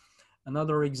here.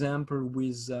 Another example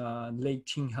with Lake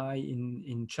Qinghai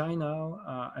in China.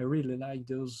 I really like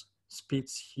those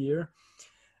spits here.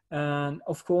 And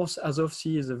of course, Azov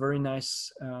Sea is a very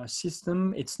nice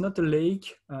system. It's not a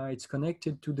lake, it's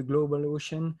connected to the global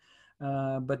ocean,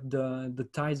 but the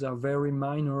tides are very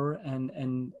minor, and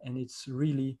it's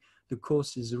really, the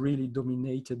coast is really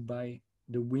dominated by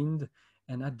the wind.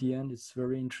 And at the end, it's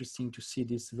very interesting to see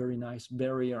this very nice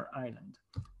barrier island.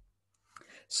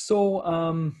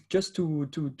 So just to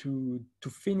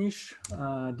finish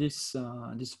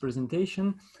this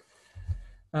presentation,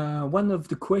 one of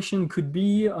the questions could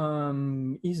be,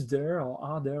 is there or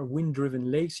are there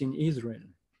wind-driven lakes in Israel?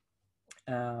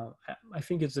 I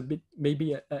think it's a bit,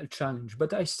 maybe a challenge,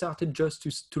 but I started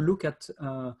just to look at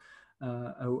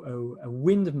a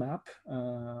wind map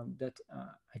that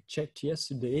I checked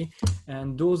yesterday,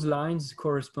 and those lines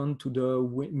correspond to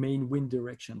the main wind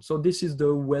direction. So this is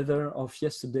the weather of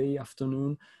yesterday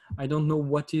afternoon. I don't know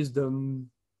what is the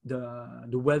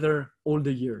weather all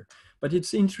the year, but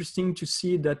it's interesting to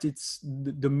see that it's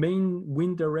the main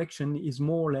wind direction is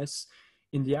more or less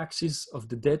in the axis of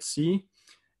the Dead Sea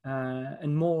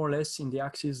and more or less in the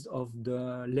axis of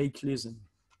the Lake Listen,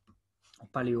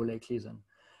 Paleo Lake Listen.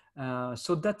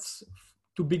 So that's,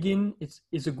 to begin,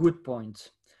 it's a good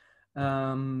point.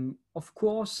 Of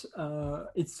course,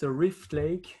 it's a rift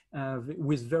lake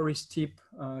with very steep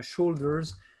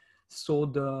shoulders. So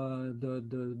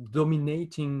the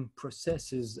dominating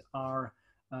processes are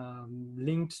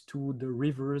linked to the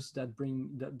rivers that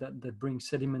bring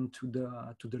sediment to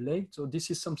the lake. So this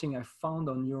is something I found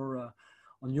on your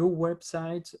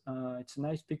website. It's a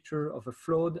nice picture of a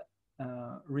flood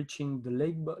reaching the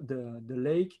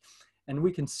lake, and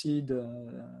we can see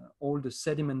all the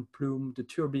sediment plume, the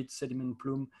turbid sediment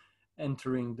plume,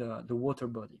 entering the water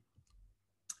body.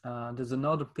 There's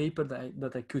another paper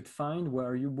that I could find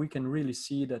where we can really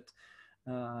see that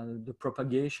the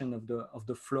propagation of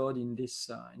the flood in this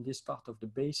part of the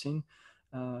basin.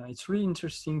 It's really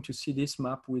interesting to see this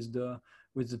map with the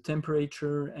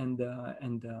temperature and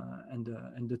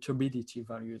the turbidity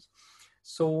values.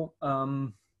 So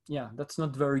yeah, that's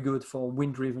not very good for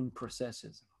wind-driven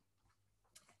processes.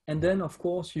 And then, of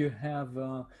course, you have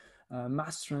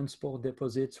mass transport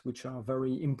deposits, which are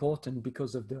very important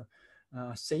because of the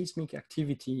seismic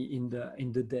activity in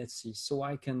the Dead Sea. So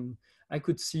I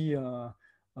could see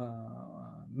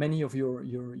many of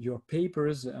your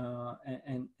papers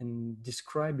and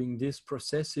describing these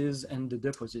processes and the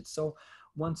deposits. So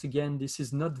once again, this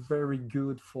is not very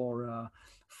good for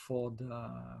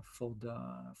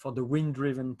the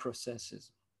wind-driven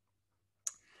processes.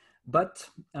 But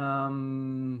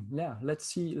yeah, let's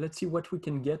see what we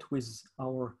can get with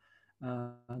our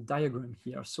diagram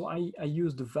here. So I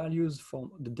use the values for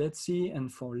the Dead Sea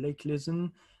and for Lake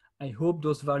Listen. I hope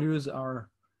those values are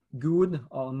good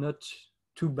or not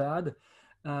too bad.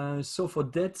 So for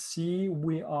Dead Sea,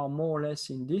 we are more or less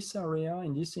in this area,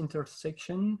 in this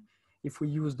intersection, if we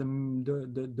use the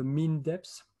mean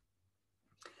depth.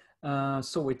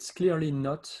 So it's clearly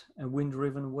not a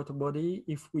wind-driven water body.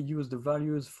 If we use the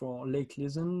values for Lake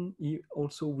Listen,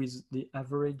 also with the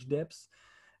average depth,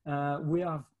 we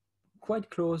are quite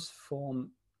close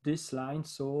from this line.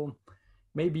 So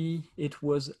maybe it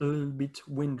was a little bit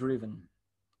wind-driven.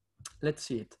 Let's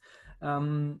see it.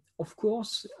 Of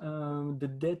course, the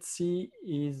Dead Sea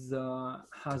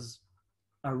has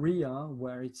area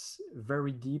where it's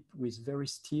very deep with very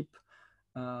steep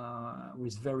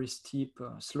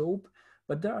slope,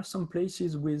 but there are some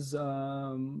places with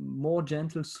more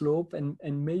gentle slope,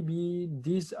 and maybe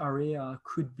this area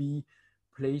could be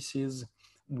places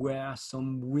where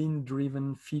some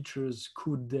wind-driven features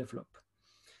could develop.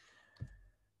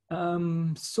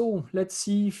 So let's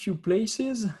see a few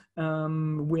places.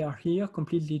 We are here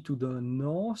completely to the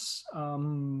north.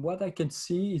 What I can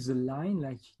see is a line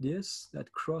like this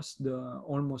that crossed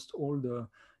almost all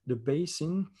the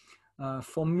basin.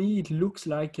 For me, it looks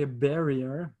like a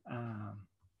barrier.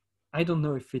 I don't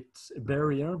know if it's a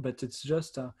barrier, but it's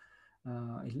just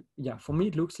yeah, for me,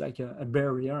 it looks like a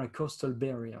barrier, a coastal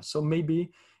barrier. So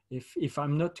maybe if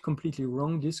I'm not completely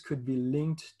wrong, this could be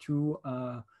linked to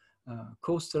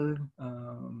coastal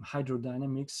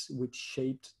hydrodynamics, which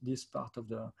shaped this part of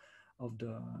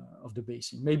the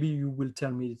basin. Maybe you will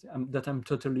tell me that I'm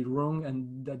totally wrong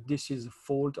and that this is a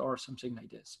fault or something like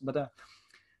this. But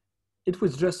it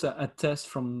was just a test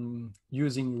from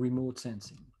using remote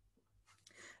sensing.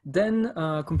 Then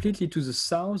completely to the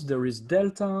south, there is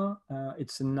delta.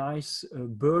 It's a nice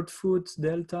bird foot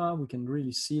delta. We can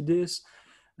really see this.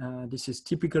 This is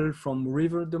typical from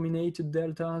river-dominated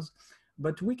deltas.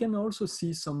 But we can also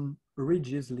see some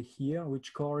ridges here,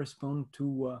 which correspond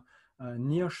to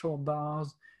nearshore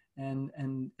bars.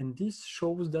 And this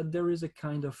shows that there is a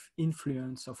kind of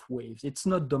influence of waves. It's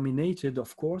not dominated,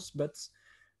 of course, but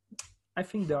I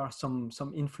think there are some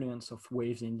influence of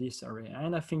waves in this area.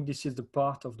 And I think this is the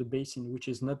part of the basin which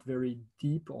is not very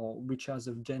deep or which has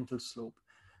a gentle slope.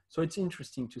 So it's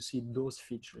interesting to see those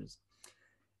features.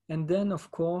 And then, of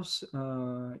course,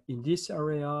 in this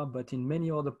area, but in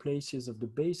many other places of the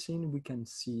basin, we can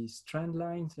see strand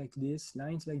lines like this,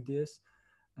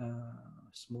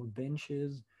 small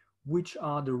benches, which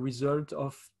are the result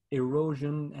of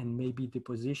erosion and maybe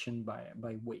deposition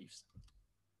by waves.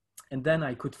 And then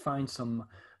I could find some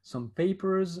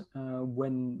papers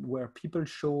where people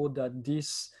show that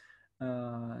this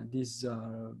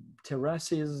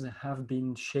terraces have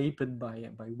been shaped by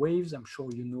waves. I'm sure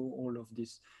you know all of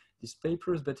these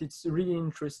papers, but it's really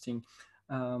interesting.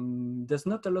 There's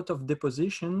not a lot of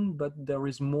deposition, but there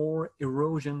is more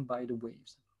erosion by the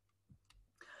waves.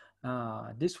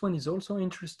 This one is also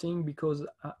interesting because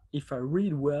if I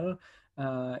read well,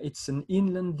 it's an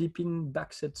inland dipping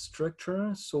backset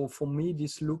structure. So for me,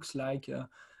 this looks like a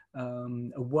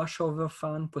washover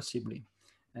fan possibly.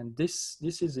 And this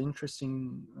is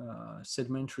interesting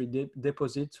sedimentary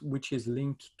deposit, which is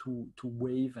linked to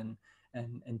wave and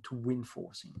to wind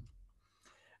forcing.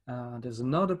 There's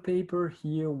another paper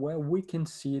here where we can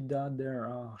see that there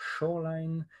are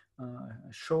shoreline,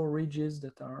 shore ridges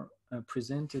that are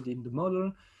presented in the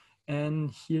model.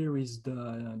 And here is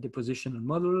the depositional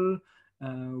model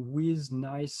with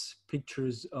nice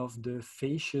pictures of the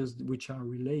fascias which are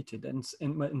related. And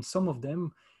some of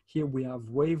them, here we have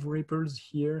wave ripples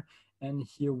here, and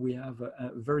here we have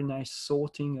a very nice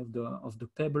sorting of the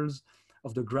pebbles,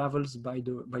 of the gravels by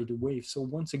the wave. So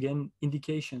once again,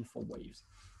 indication for waves.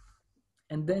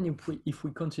 And then if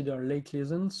we consider Lake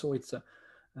Listen, so it's a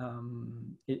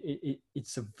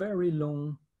very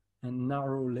long and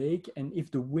narrow lake, and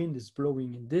if the wind is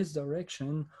blowing in this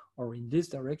direction or in this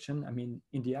direction, I mean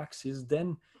in the axis,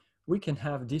 then we can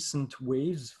have decent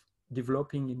waves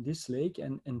developing in this lake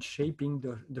and shaping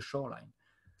the shoreline.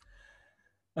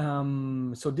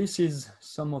 So this is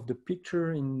some of the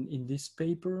picture in this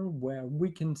paper where we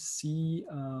can see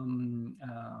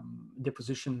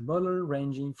deposition model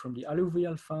ranging from the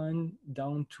alluvial fan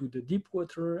down to the deep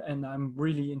water. And I'm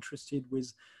really interested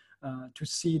with to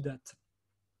see that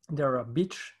there are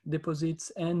beach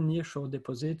deposits and nearshore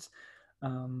deposits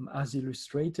as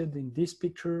illustrated in this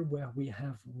picture where we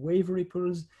have wave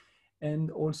ripples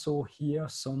and also here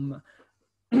some,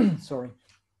 sorry,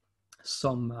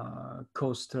 some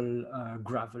coastal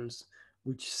gravels,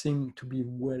 which seem to be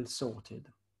well sorted.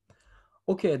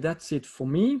 Okay, that's it for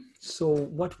me. So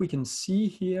what we can see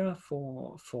here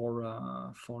for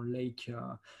Lake,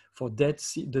 for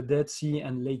the Dead Sea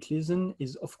and Lake Listen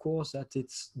is of course that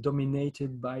it's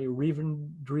dominated by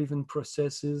river-driven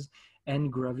processes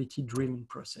and gravity-driven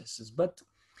processes, but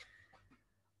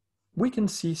we can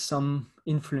see some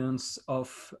influence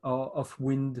of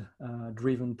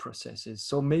wind-driven processes.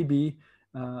 So maybe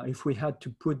if we had to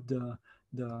put the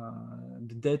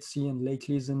Dead Sea and Lake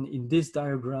Listen in this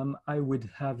diagram, I would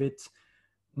have it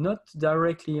not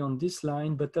directly on this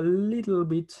line, but a little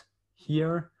bit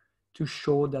here to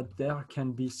show that there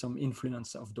can be some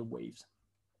influence of the waves.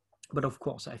 But of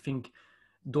course, I think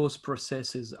those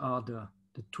processes are the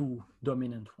two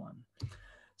dominant ones.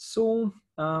 So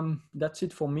that's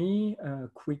it for me. A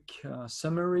quick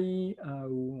summary.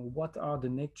 What are the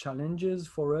next challenges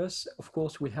for us? Of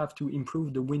course, we have to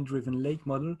improve the wind-driven lake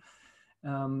model.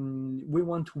 We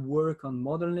want to work on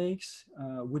modern lakes.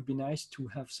 Would be nice to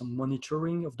have some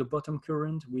monitoring of the bottom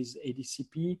current with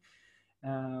ADCP.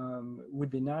 Would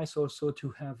be nice also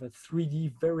to have a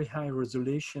 3D very high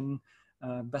resolution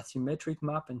bathymetric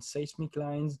map and seismic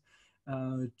lines.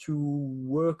 To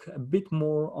work a bit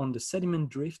more on the sediment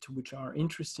drift, which are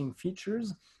interesting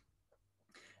features.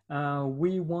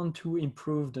 We want to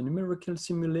improve the numerical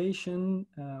simulation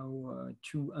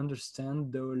to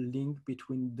understand the link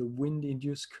between the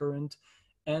wind-induced current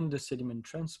and the sediment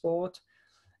transport.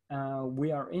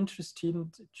 We are interested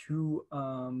to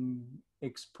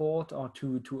export or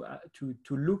to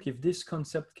look if this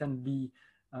concept can be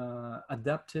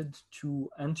adapted to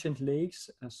ancient lakes.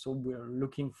 So we're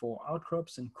looking for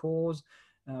outcrops and cores.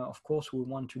 Of course, we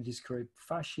want to describe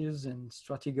fascias and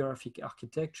stratigraphic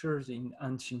architectures in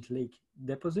ancient lake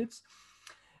deposits.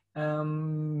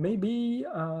 Maybe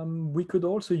we could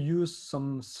also use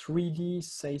some 3D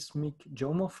seismic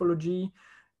geomorphology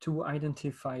to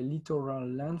identify littoral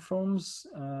landforms.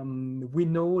 We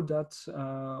know that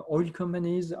oil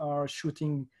companies are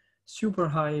shooting super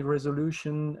high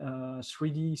resolution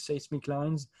 3D seismic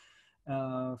lines.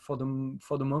 For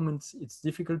the moment, it's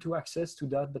difficult to access to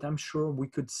that, but I'm sure we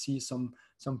could see some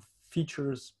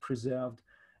features preserved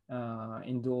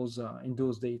in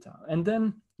those data. And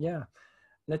then, yeah,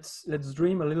 let's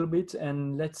dream a little bit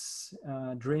and let's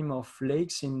dream of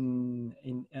lakes on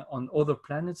other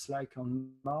planets like on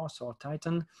Mars or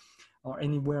Titan or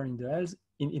anywhere in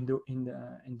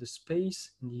the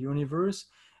space, in the universe.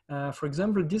 For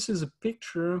example, this is a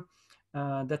picture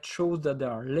that shows that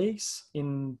there are lakes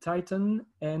in Titan,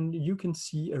 and you can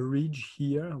see a ridge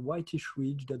here, a whitish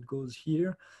ridge that goes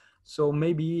here. So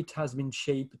maybe it has been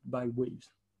shaped by waves.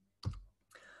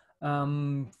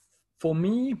 For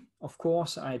me, of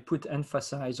course, I put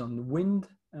emphasis on wind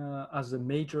as a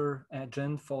major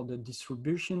agent for the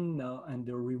distribution and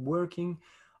the reworking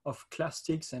of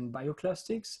clastics and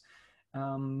bioclastics.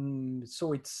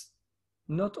 So it's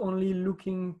not only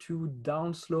looking to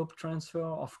downslope transfer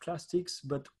of clastics,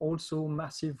 but also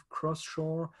massive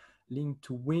cross-shore linked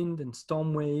to wind and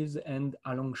storm waves and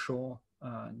along-shore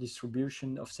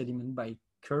distribution of sediment by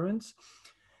currents.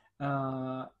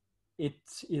 It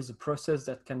is a process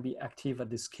that can be active at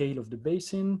the scale of the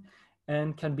basin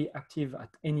and can be active at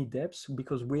any depths,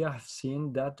 because we have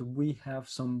seen that we have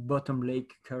some bottom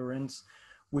lake currents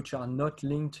which are not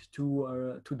linked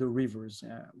to the rivers.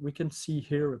 We can see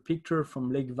here a picture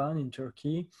from Lake Van in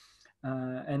Turkey,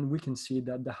 and we can see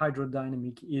that the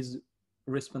hydrodynamic is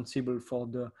responsible for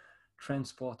the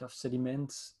transport of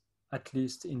sediments, at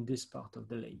least in this part of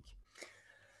the lake.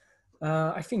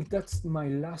 I think that's my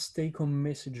last take-home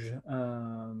message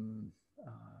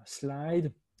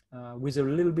slide, with a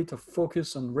little bit of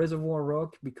focus on reservoir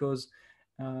rock, because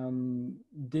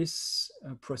these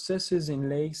processes in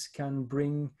lakes can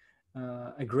bring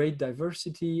a great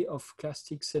diversity of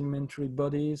clastic sedimentary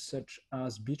bodies, such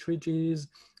as beach ridges,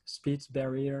 Spitz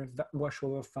barrier,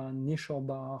 washover fan, nearshore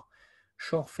bar,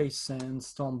 shore face sands,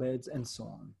 storm beds, and so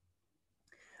on.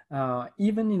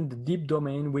 Even in the deep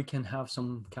domain, we can have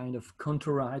some kind of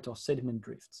contourite or sediment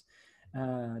drifts.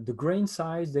 The grain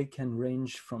size, they can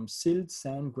range from silt,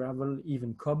 sand, gravel,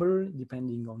 even cobble,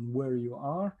 depending on where you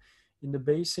are in the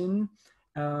basin.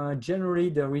 Generally,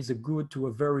 there is a good to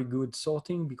a very good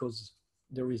sorting, because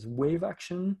there is wave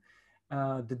action.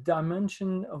 The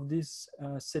dimension of this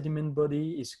sediment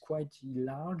body is quite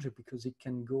large, because it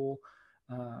can go,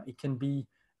 it can be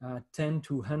 10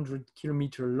 to 100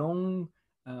 kilometer long,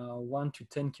 1 to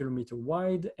 10 kilometer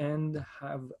wide, and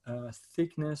have a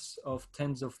thickness of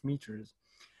tens of meters.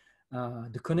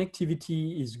 The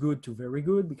connectivity is good to very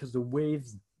good, because the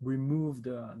waves remove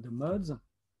the muds.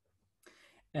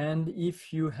 And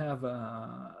if you have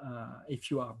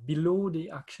if you are below the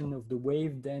action of the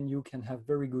wave, then you can have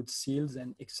very good seals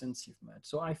and extensive mud.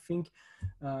 So I think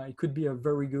it could be a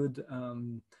very good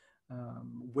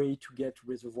way to get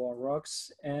reservoir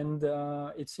rocks. And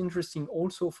it's interesting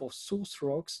also for source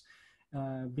rocks,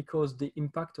 because the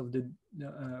impact of the,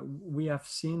 we have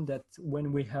seen that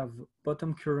when we have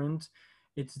bottom current,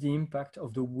 it's the impact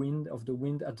of the wind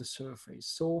at the surface.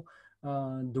 So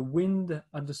the wind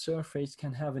at the surface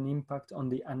can have an impact on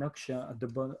the anoxia at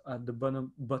the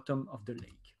bottom of the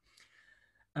lake.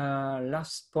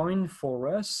 Last point for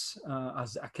us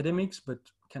as academics, but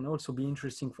can also be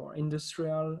interesting for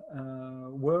industrial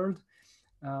world.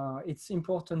 It's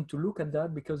important to look at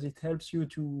that, because it helps you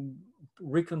to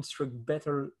reconstruct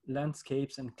better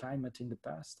landscapes and climate in the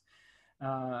past.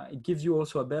 It gives you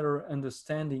also a better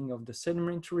understanding of the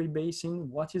sedimentary basin.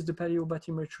 What is the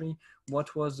paleobathymetry?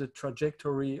 What was the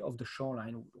trajectory of the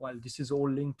shoreline? Well, this is all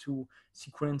linked to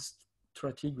sequenced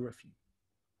stratigraphy.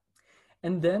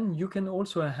 And then you can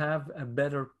also have a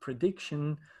better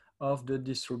prediction of the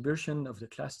distribution of the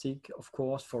clastic, of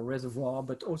course, for reservoir,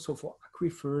 but also for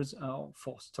aquifers,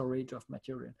 for storage of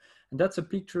material. And that's a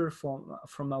picture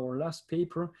from our last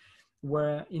paper,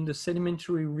 where in the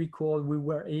sedimentary record, we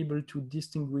were able to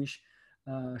distinguish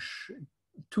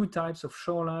two types of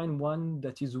shoreline, one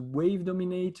that is wave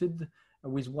dominated,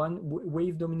 with one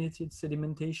wave dominated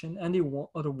sedimentation, and the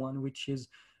other one which is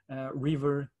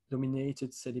river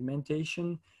dominated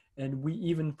sedimentation. And we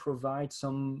even provide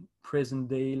some present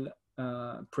day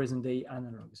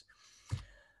analogs.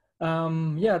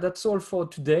 Yeah, that's all for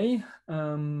today.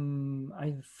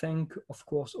 I thank, of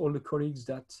course, all the colleagues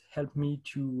that helped me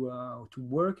to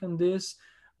work on this.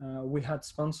 We had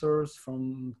sponsors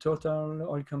from Total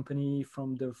Oil Company,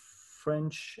 from the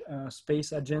French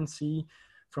Space Agency,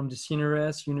 from the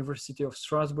CNRS, University of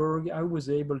Strasbourg. I was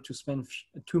able to spend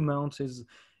 2 months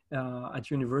at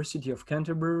University of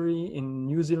Canterbury in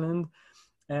New Zealand,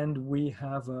 and we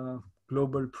have a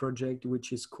global project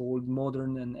which is called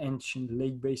Modern and Ancient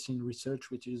Lake Basin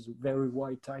Research, which is a very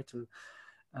wide title.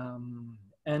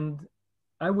 And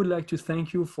I would like to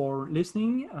thank you for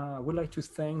listening. I would like to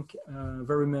thank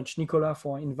very much Nicola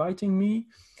for inviting me.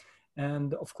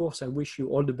 And of course, I wish you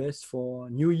all the best for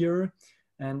New Year.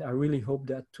 And I really hope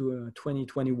that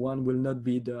 2021 will not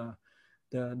be the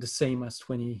same as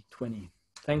 2020.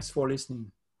 Thanks for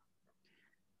listening.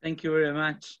 Thank you very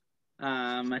much,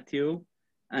 Mathieu.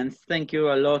 And thank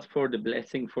you a lot for the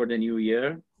blessing for the new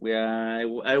year.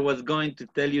 I was going to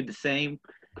tell you the same.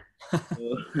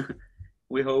 So,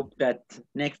 we hope that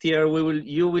next year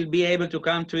you will be able to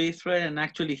come to Israel and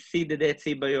actually see the Dead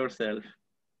Sea by yourself.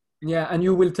 Yeah, and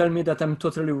you will tell me that I'm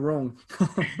totally wrong.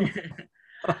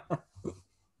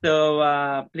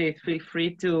 So please feel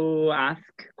free to ask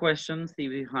questions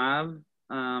if you have.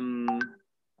 Um,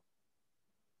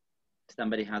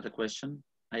 somebody has a question.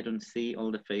 I don't see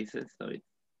all the faces, so it's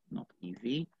not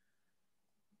easy.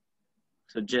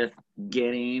 So just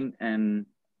get in and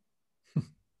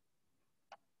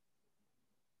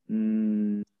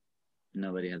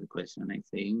nobody has a question, I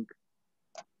think.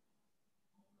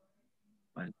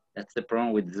 But that's the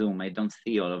problem with Zoom. I don't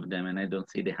see all of them and I don't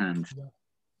see the hands. Yeah.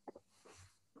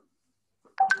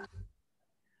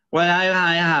 Well,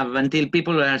 I have, until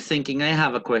people are thinking, I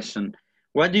have a question.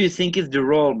 What do you think is the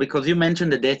role? Because you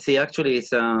mentioned the Dead Sea. Actually, it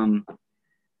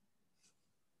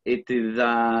is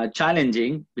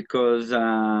challenging because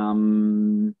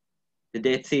the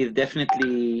Dead Sea is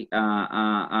definitely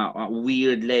a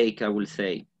weird lake, I will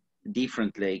say,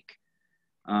 different lake.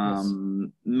 Yes.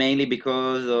 Mainly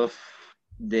because of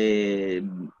the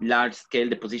large scale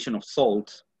deposition of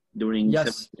salt during several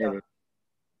Yes. Yeah. periods.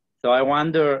 So I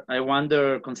wonder,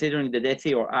 considering the Dead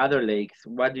Sea or other lakes,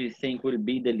 what do you think will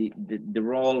be the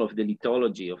role of the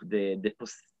lithology of the,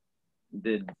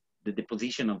 the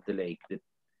deposition of the lake,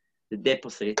 the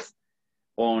deposits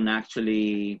on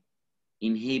actually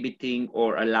inhibiting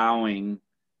or allowing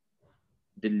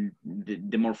the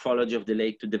morphology of the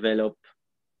lake to develop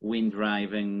wind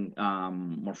driving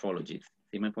morphologies.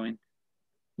 See my point?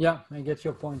 Yeah, I get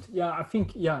your point. Yeah, I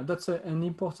think, yeah, that's an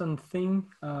important thing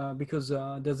because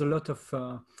there's a lot of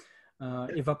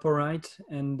evaporite,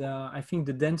 and I think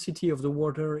the density of the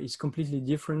water is completely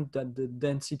different than the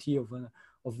density of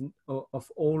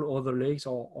all other lakes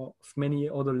or of many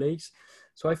other lakes.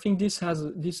 So I think this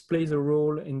plays a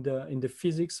role in the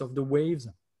physics of the waves.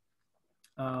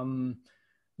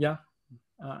 Yeah,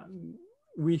 uh,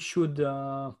 we should.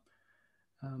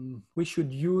 We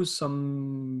should use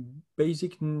some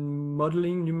basic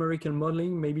modeling, numerical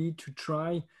modeling, maybe to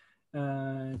try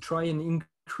and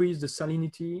increase the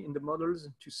salinity in the models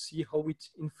to see how it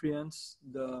influences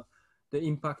the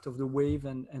impact of the wave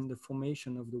and the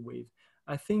formation of the wave.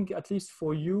 I think at least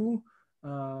for you,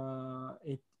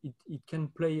 it can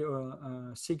play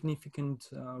a significant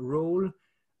role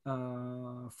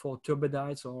for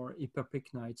turbidites or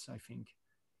hyperpycnites, I think.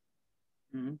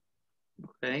 Mm-hmm.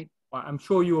 Okay. I'm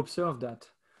sure you observe that.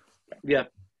 Yeah.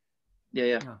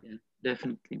 Yeah.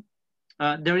 Definitely.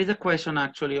 There is a question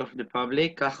actually of the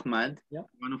public. Ahmad, Yeah.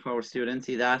 one of our students,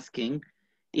 is asking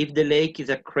if the lake is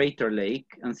a crater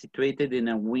lake and situated in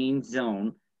a wind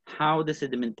zone, how the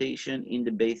sedimentation in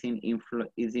the basin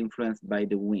is influenced by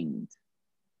the wind.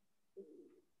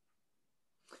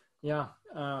 Yeah.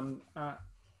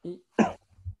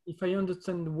 If I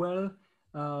understand well,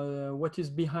 what is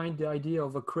behind the idea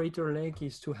of a crater lake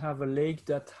is to have a lake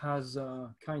that has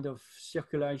a kind of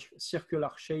circular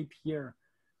shape here.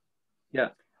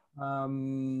 Yeah.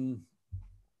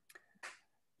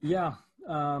 Yeah.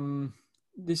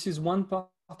 This is one part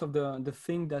of the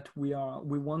thing that we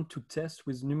want to test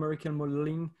with numerical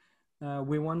modeling.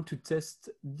 We want to test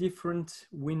different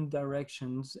wind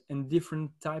directions and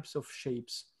different types of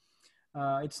shapes.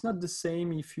 It's not the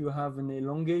same if you have an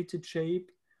elongated shape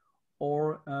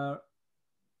or a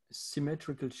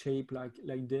symmetrical shape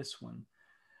like this one.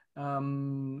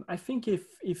 I think if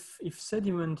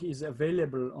sediment is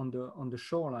available on the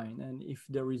shoreline and if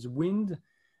there is wind,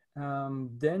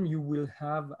 then you will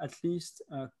have at least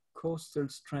a coastal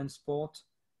transport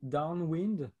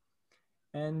downwind,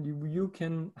 and you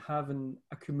can have an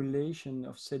accumulation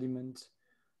of sediment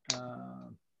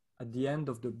at the end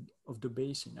of the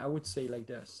basin. I would say like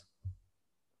this.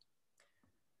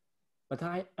 But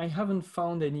I haven't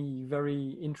found any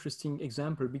very interesting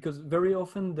example because very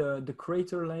often the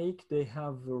crater lake, they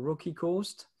have a rocky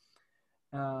coast.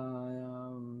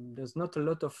 There's not a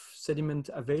lot of sediment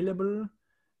available.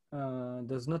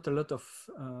 There's not a lot of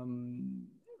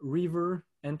river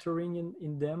entering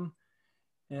in them.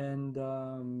 And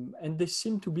they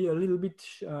seem to be a little bit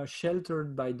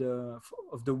sheltered by the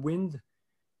wind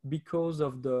because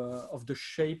of the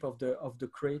shape of the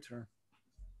crater.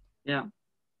 Yeah.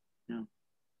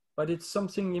 But it's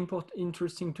something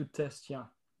interesting to test. Yeah,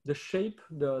 the shape,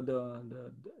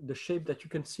 the shape that you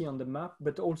can see on the map,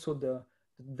 but also the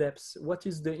depths. What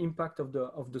is the impact of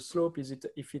the slope? Is it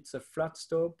if it's a flat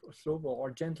slope or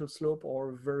a gentle slope or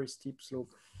a very steep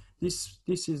slope? This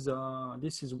is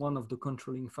one of the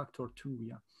controlling factor too.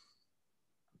 Yeah,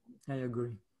 I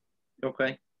agree.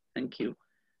 Okay. Thank you.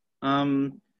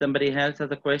 Somebody else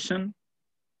has a question?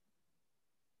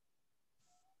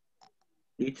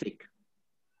 Itzik.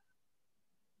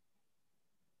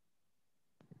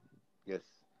 Yes.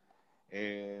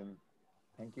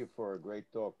 Thank you for a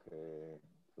great talk. It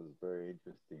was very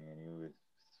interesting, and you were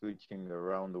switching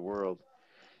around the world.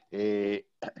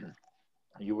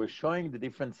 you were showing the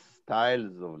different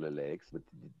styles of the lakes, but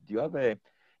do you have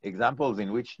examples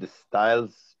in which the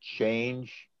styles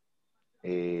change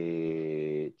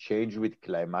with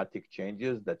climatic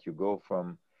changes, that you go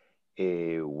from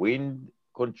wind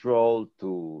control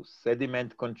to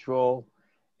sediment control,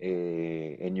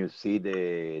 and you see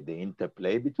the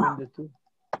interplay between the two?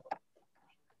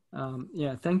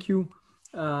 Yeah, thank you.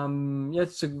 Yeah,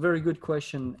 it's a very good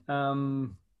question.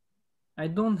 I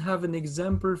don't have an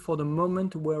example for the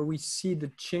moment where we see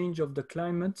the change of the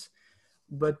climate,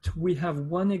 but we have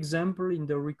one example in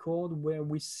the record where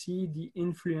we see the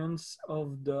influence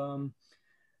of the,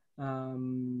 how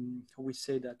we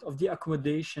say that, of the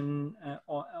accommodation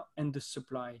and the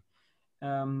supply.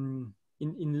 In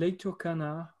Lake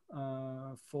Turkana,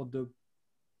 for the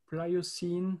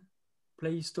Pleistocene,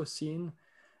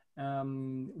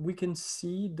 we can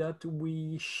see that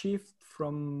we shift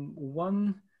from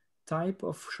one type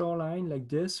of shoreline like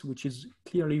this, which is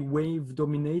clearly wave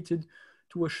dominated,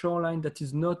 to a shoreline that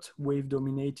is not wave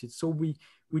dominated. So we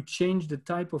change the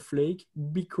type of lake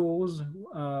because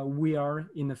we are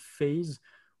in a phase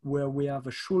where we have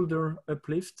a shoulder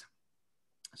uplift.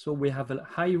 So we have a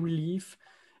high relief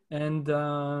and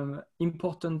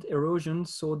important erosion.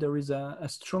 So there is a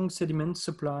strong sediment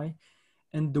supply,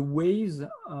 and the waves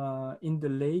in the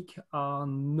lake are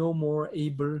no more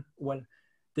able, well,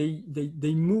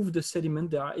 they move the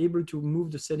sediment, they are able to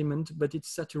move the sediment, but it's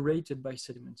saturated by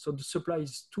sediment. So the supply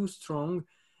is too strong,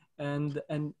 and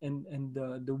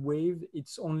the wave,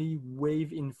 it's only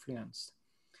wave influenced.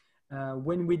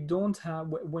 When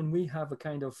we have a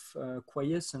kind of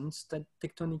quiescence,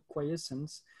 tectonic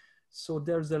quiescence, so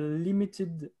there's a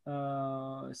limited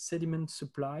sediment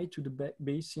supply to the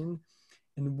basin,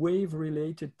 and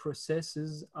wave-related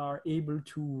processes are able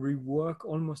to rework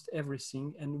almost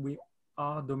everything, and we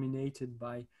are dominated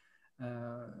by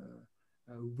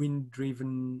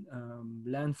wind-driven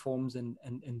landforms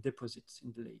and deposits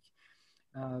in the lake.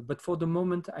 But for the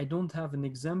moment, I don't have an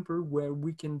example where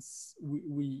we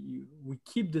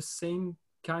keep the same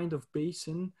kind of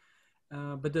basin,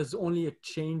 but there's only a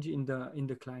change in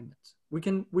the climate. We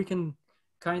can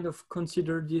kind of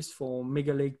consider this for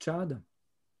Mega Lake Chad,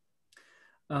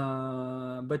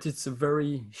 but it's a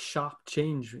very sharp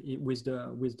change with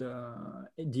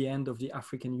the end of the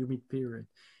African humid period.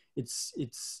 It's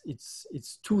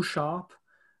too sharp.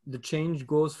 The change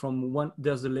goes from one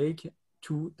there's a lake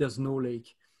to there's no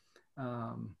lake.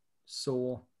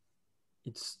 So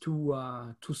it's too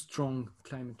strong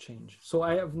climate change. So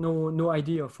I have no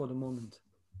idea for the moment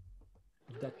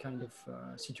of that kind of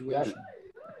situation. Yeah.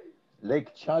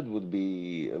 Lake Chad would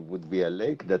be a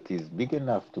lake that is big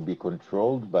enough to be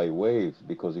controlled by waves,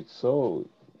 because it's so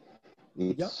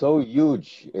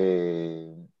huge,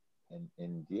 and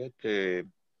yet the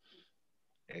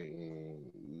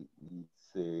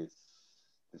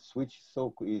switch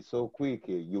is so quick.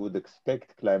 You would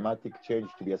expect climatic change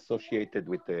to be associated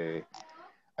with a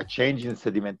change in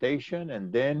sedimentation,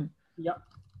 and then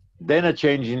a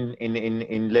change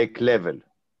in lake level.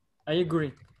 I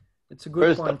agree. It's a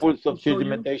good point. First a pulse of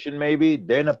sedimentation maybe,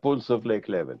 then a pulse of lake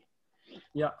level.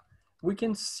 Yeah, we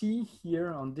can see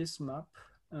here on this map,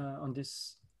 on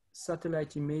this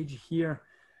satellite image here,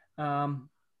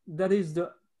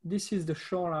 this is the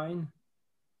shoreline.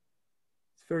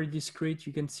 It's very discrete.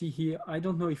 You can see here. I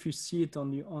don't know if you see it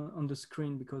on the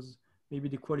screen because maybe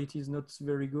the quality is not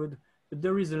very good, but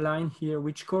there is a line here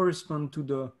which corresponds to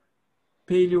the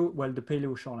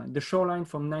paleo shoreline, the shoreline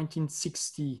from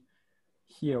 1960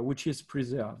 here, which is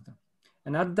preserved.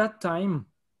 And at that time,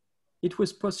 it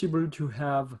was possible to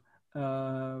have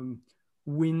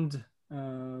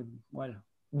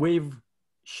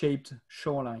wave-shaped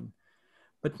shoreline.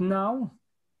 But now,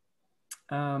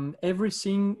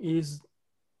 everything is,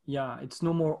 it's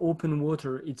no more open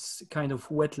water. It's kind of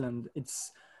wetland.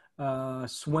 It's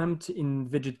swamped in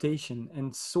vegetation.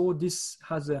 And so this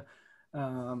has a,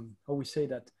 how we say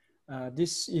that,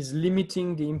 this is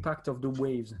limiting the impact of the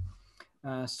waves.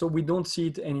 So we don't see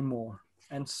it anymore.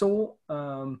 And so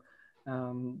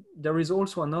there is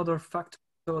also another factor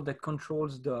that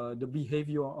controls the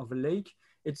behavior of a lake.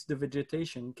 It's the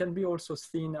vegetation. It can be also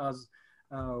seen as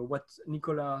what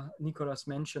Nicolas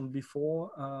mentioned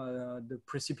before, the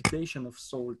precipitation of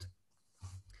salt.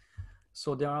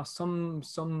 So there are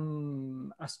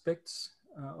some aspects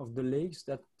of the lakes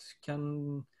that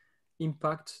can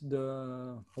impact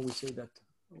that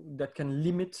can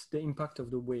limit the impact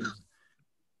of the waves.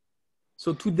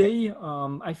 So today,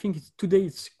 I think it's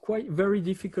very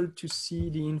difficult to see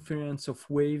the influence of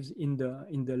waves in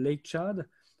the Lake Chad.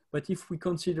 But if we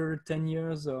consider 10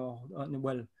 years or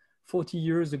 40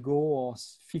 years ago or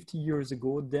 50 years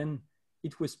ago, then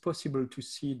it was possible to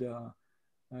see the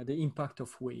impact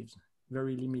of waves,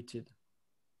 very limited.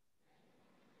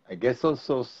 I guess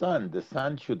also sun. The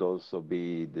sun should also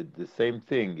be the same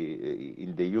thing.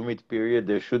 In the humid period,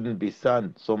 there shouldn't be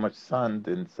sun, so much sun,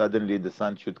 and suddenly the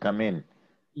sun should come in.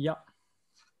 Yeah,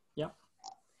 yeah.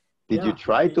 Did you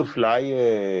try to fly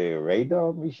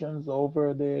radar missions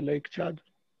over the Lake Chad?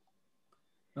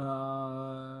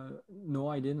 No,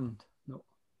 I didn't. No.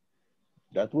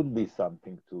 That would be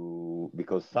something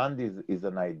because sand is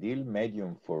an ideal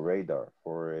medium for radar,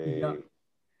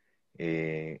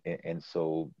 and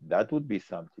so that would be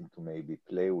something to maybe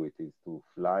play with, is to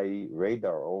fly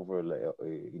radar over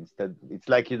instead. It's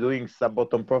like you're doing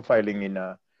sub-bottom profiling in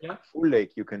a full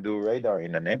lake. You can do radar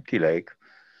in an empty lake,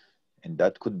 and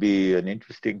that could be an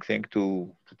interesting thing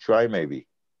to try maybe.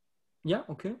 Yeah,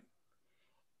 okay.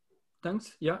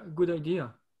 Thanks. Yeah, good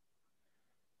idea.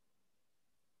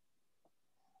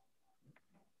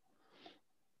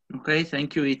 Okay,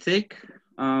 thank you, Itzik.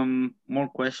 More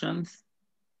questions?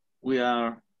 We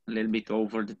are a little bit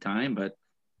over the time, but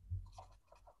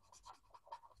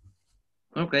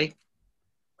okay.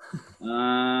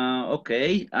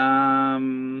 Okay.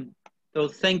 So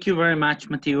thank you very much,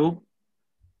 Mathieu.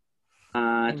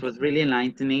 It was really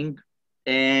enlightening.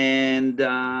 And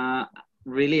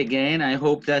really, again, I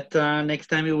hope that next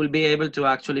time you will be able to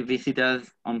actually visit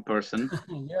us on person.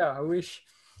 Yeah, I wish.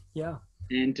 Yeah.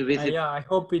 And to visit. Yeah, I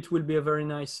hope it will be a very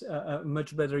nice,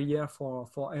 much better year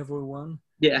for everyone.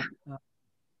 Yeah.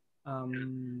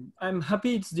 I'm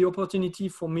happy it's the opportunity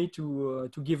for me to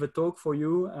give a talk for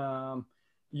you.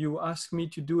 You asked me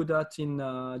to do that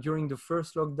during the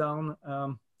first lockdown.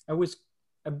 I was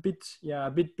a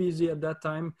bit busy at that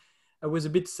time. I was a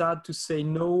bit sad to say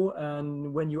no.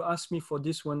 And when you asked me for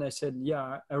this one, I said,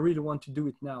 yeah, I really want to do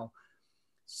it now.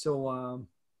 So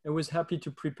I was happy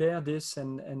to prepare this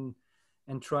and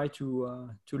try to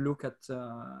look at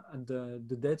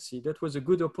the Dead Sea. That was a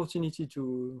good opportunity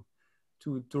to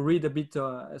read a bit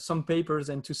some papers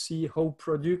and to see how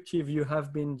productive you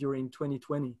have been during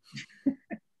 2020.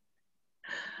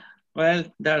 Well,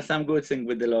 there are some good things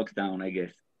with the lockdown, I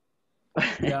guess.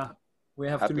 Yeah, we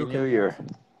have Happy to look New at Year.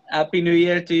 that. Happy New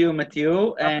Year to you,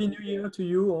 Mathieu. Happy New Year to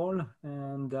you all,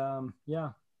 and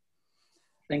yeah.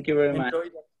 Thank you very much. Enjoy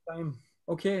that time.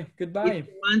 Okay, goodbye.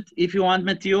 If you want,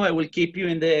 Mathieu, I will keep you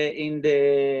in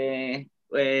the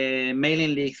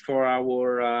mailing list for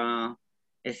our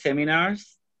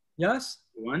seminars. Yes.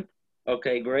 You want?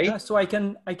 Okay, great. Yeah, so I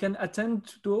can attend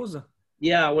to those.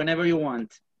 Yeah, whenever you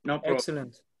want. No problem.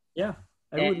 Excellent. Yeah,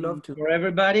 I would love to. For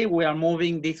everybody, we are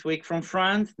moving this week from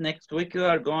France. Next week, we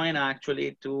are going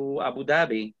actually to Abu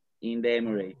Dhabi in the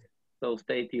Emirates. So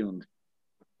stay tuned.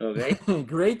 Okay.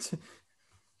 Great.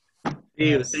 See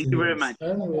you. Thank you very much.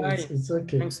 Anyway, it's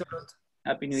okay. Thanks a lot.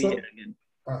 Happy New Year again.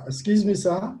 Excuse me,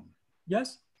 sir.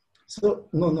 Yes. So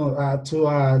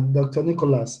to Dr.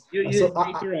 Nicholas.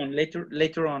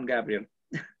 Later on, Gabriel.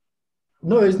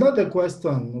 No, it's not a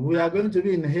question. We are going to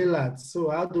be in Eilat.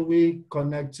 So how do we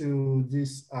connect to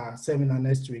this seminar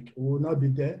next week? We will not be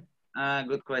there.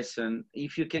 Good question.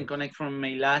 If you can connect from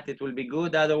Eilat, it will be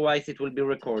good. Otherwise, it will be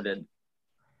recorded.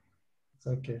 It's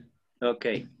okay.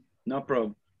 Okay. No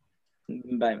problem.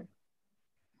 Bye.